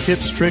for more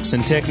tips, tricks,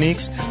 and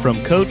techniques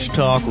from Coach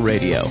Talk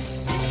Radio.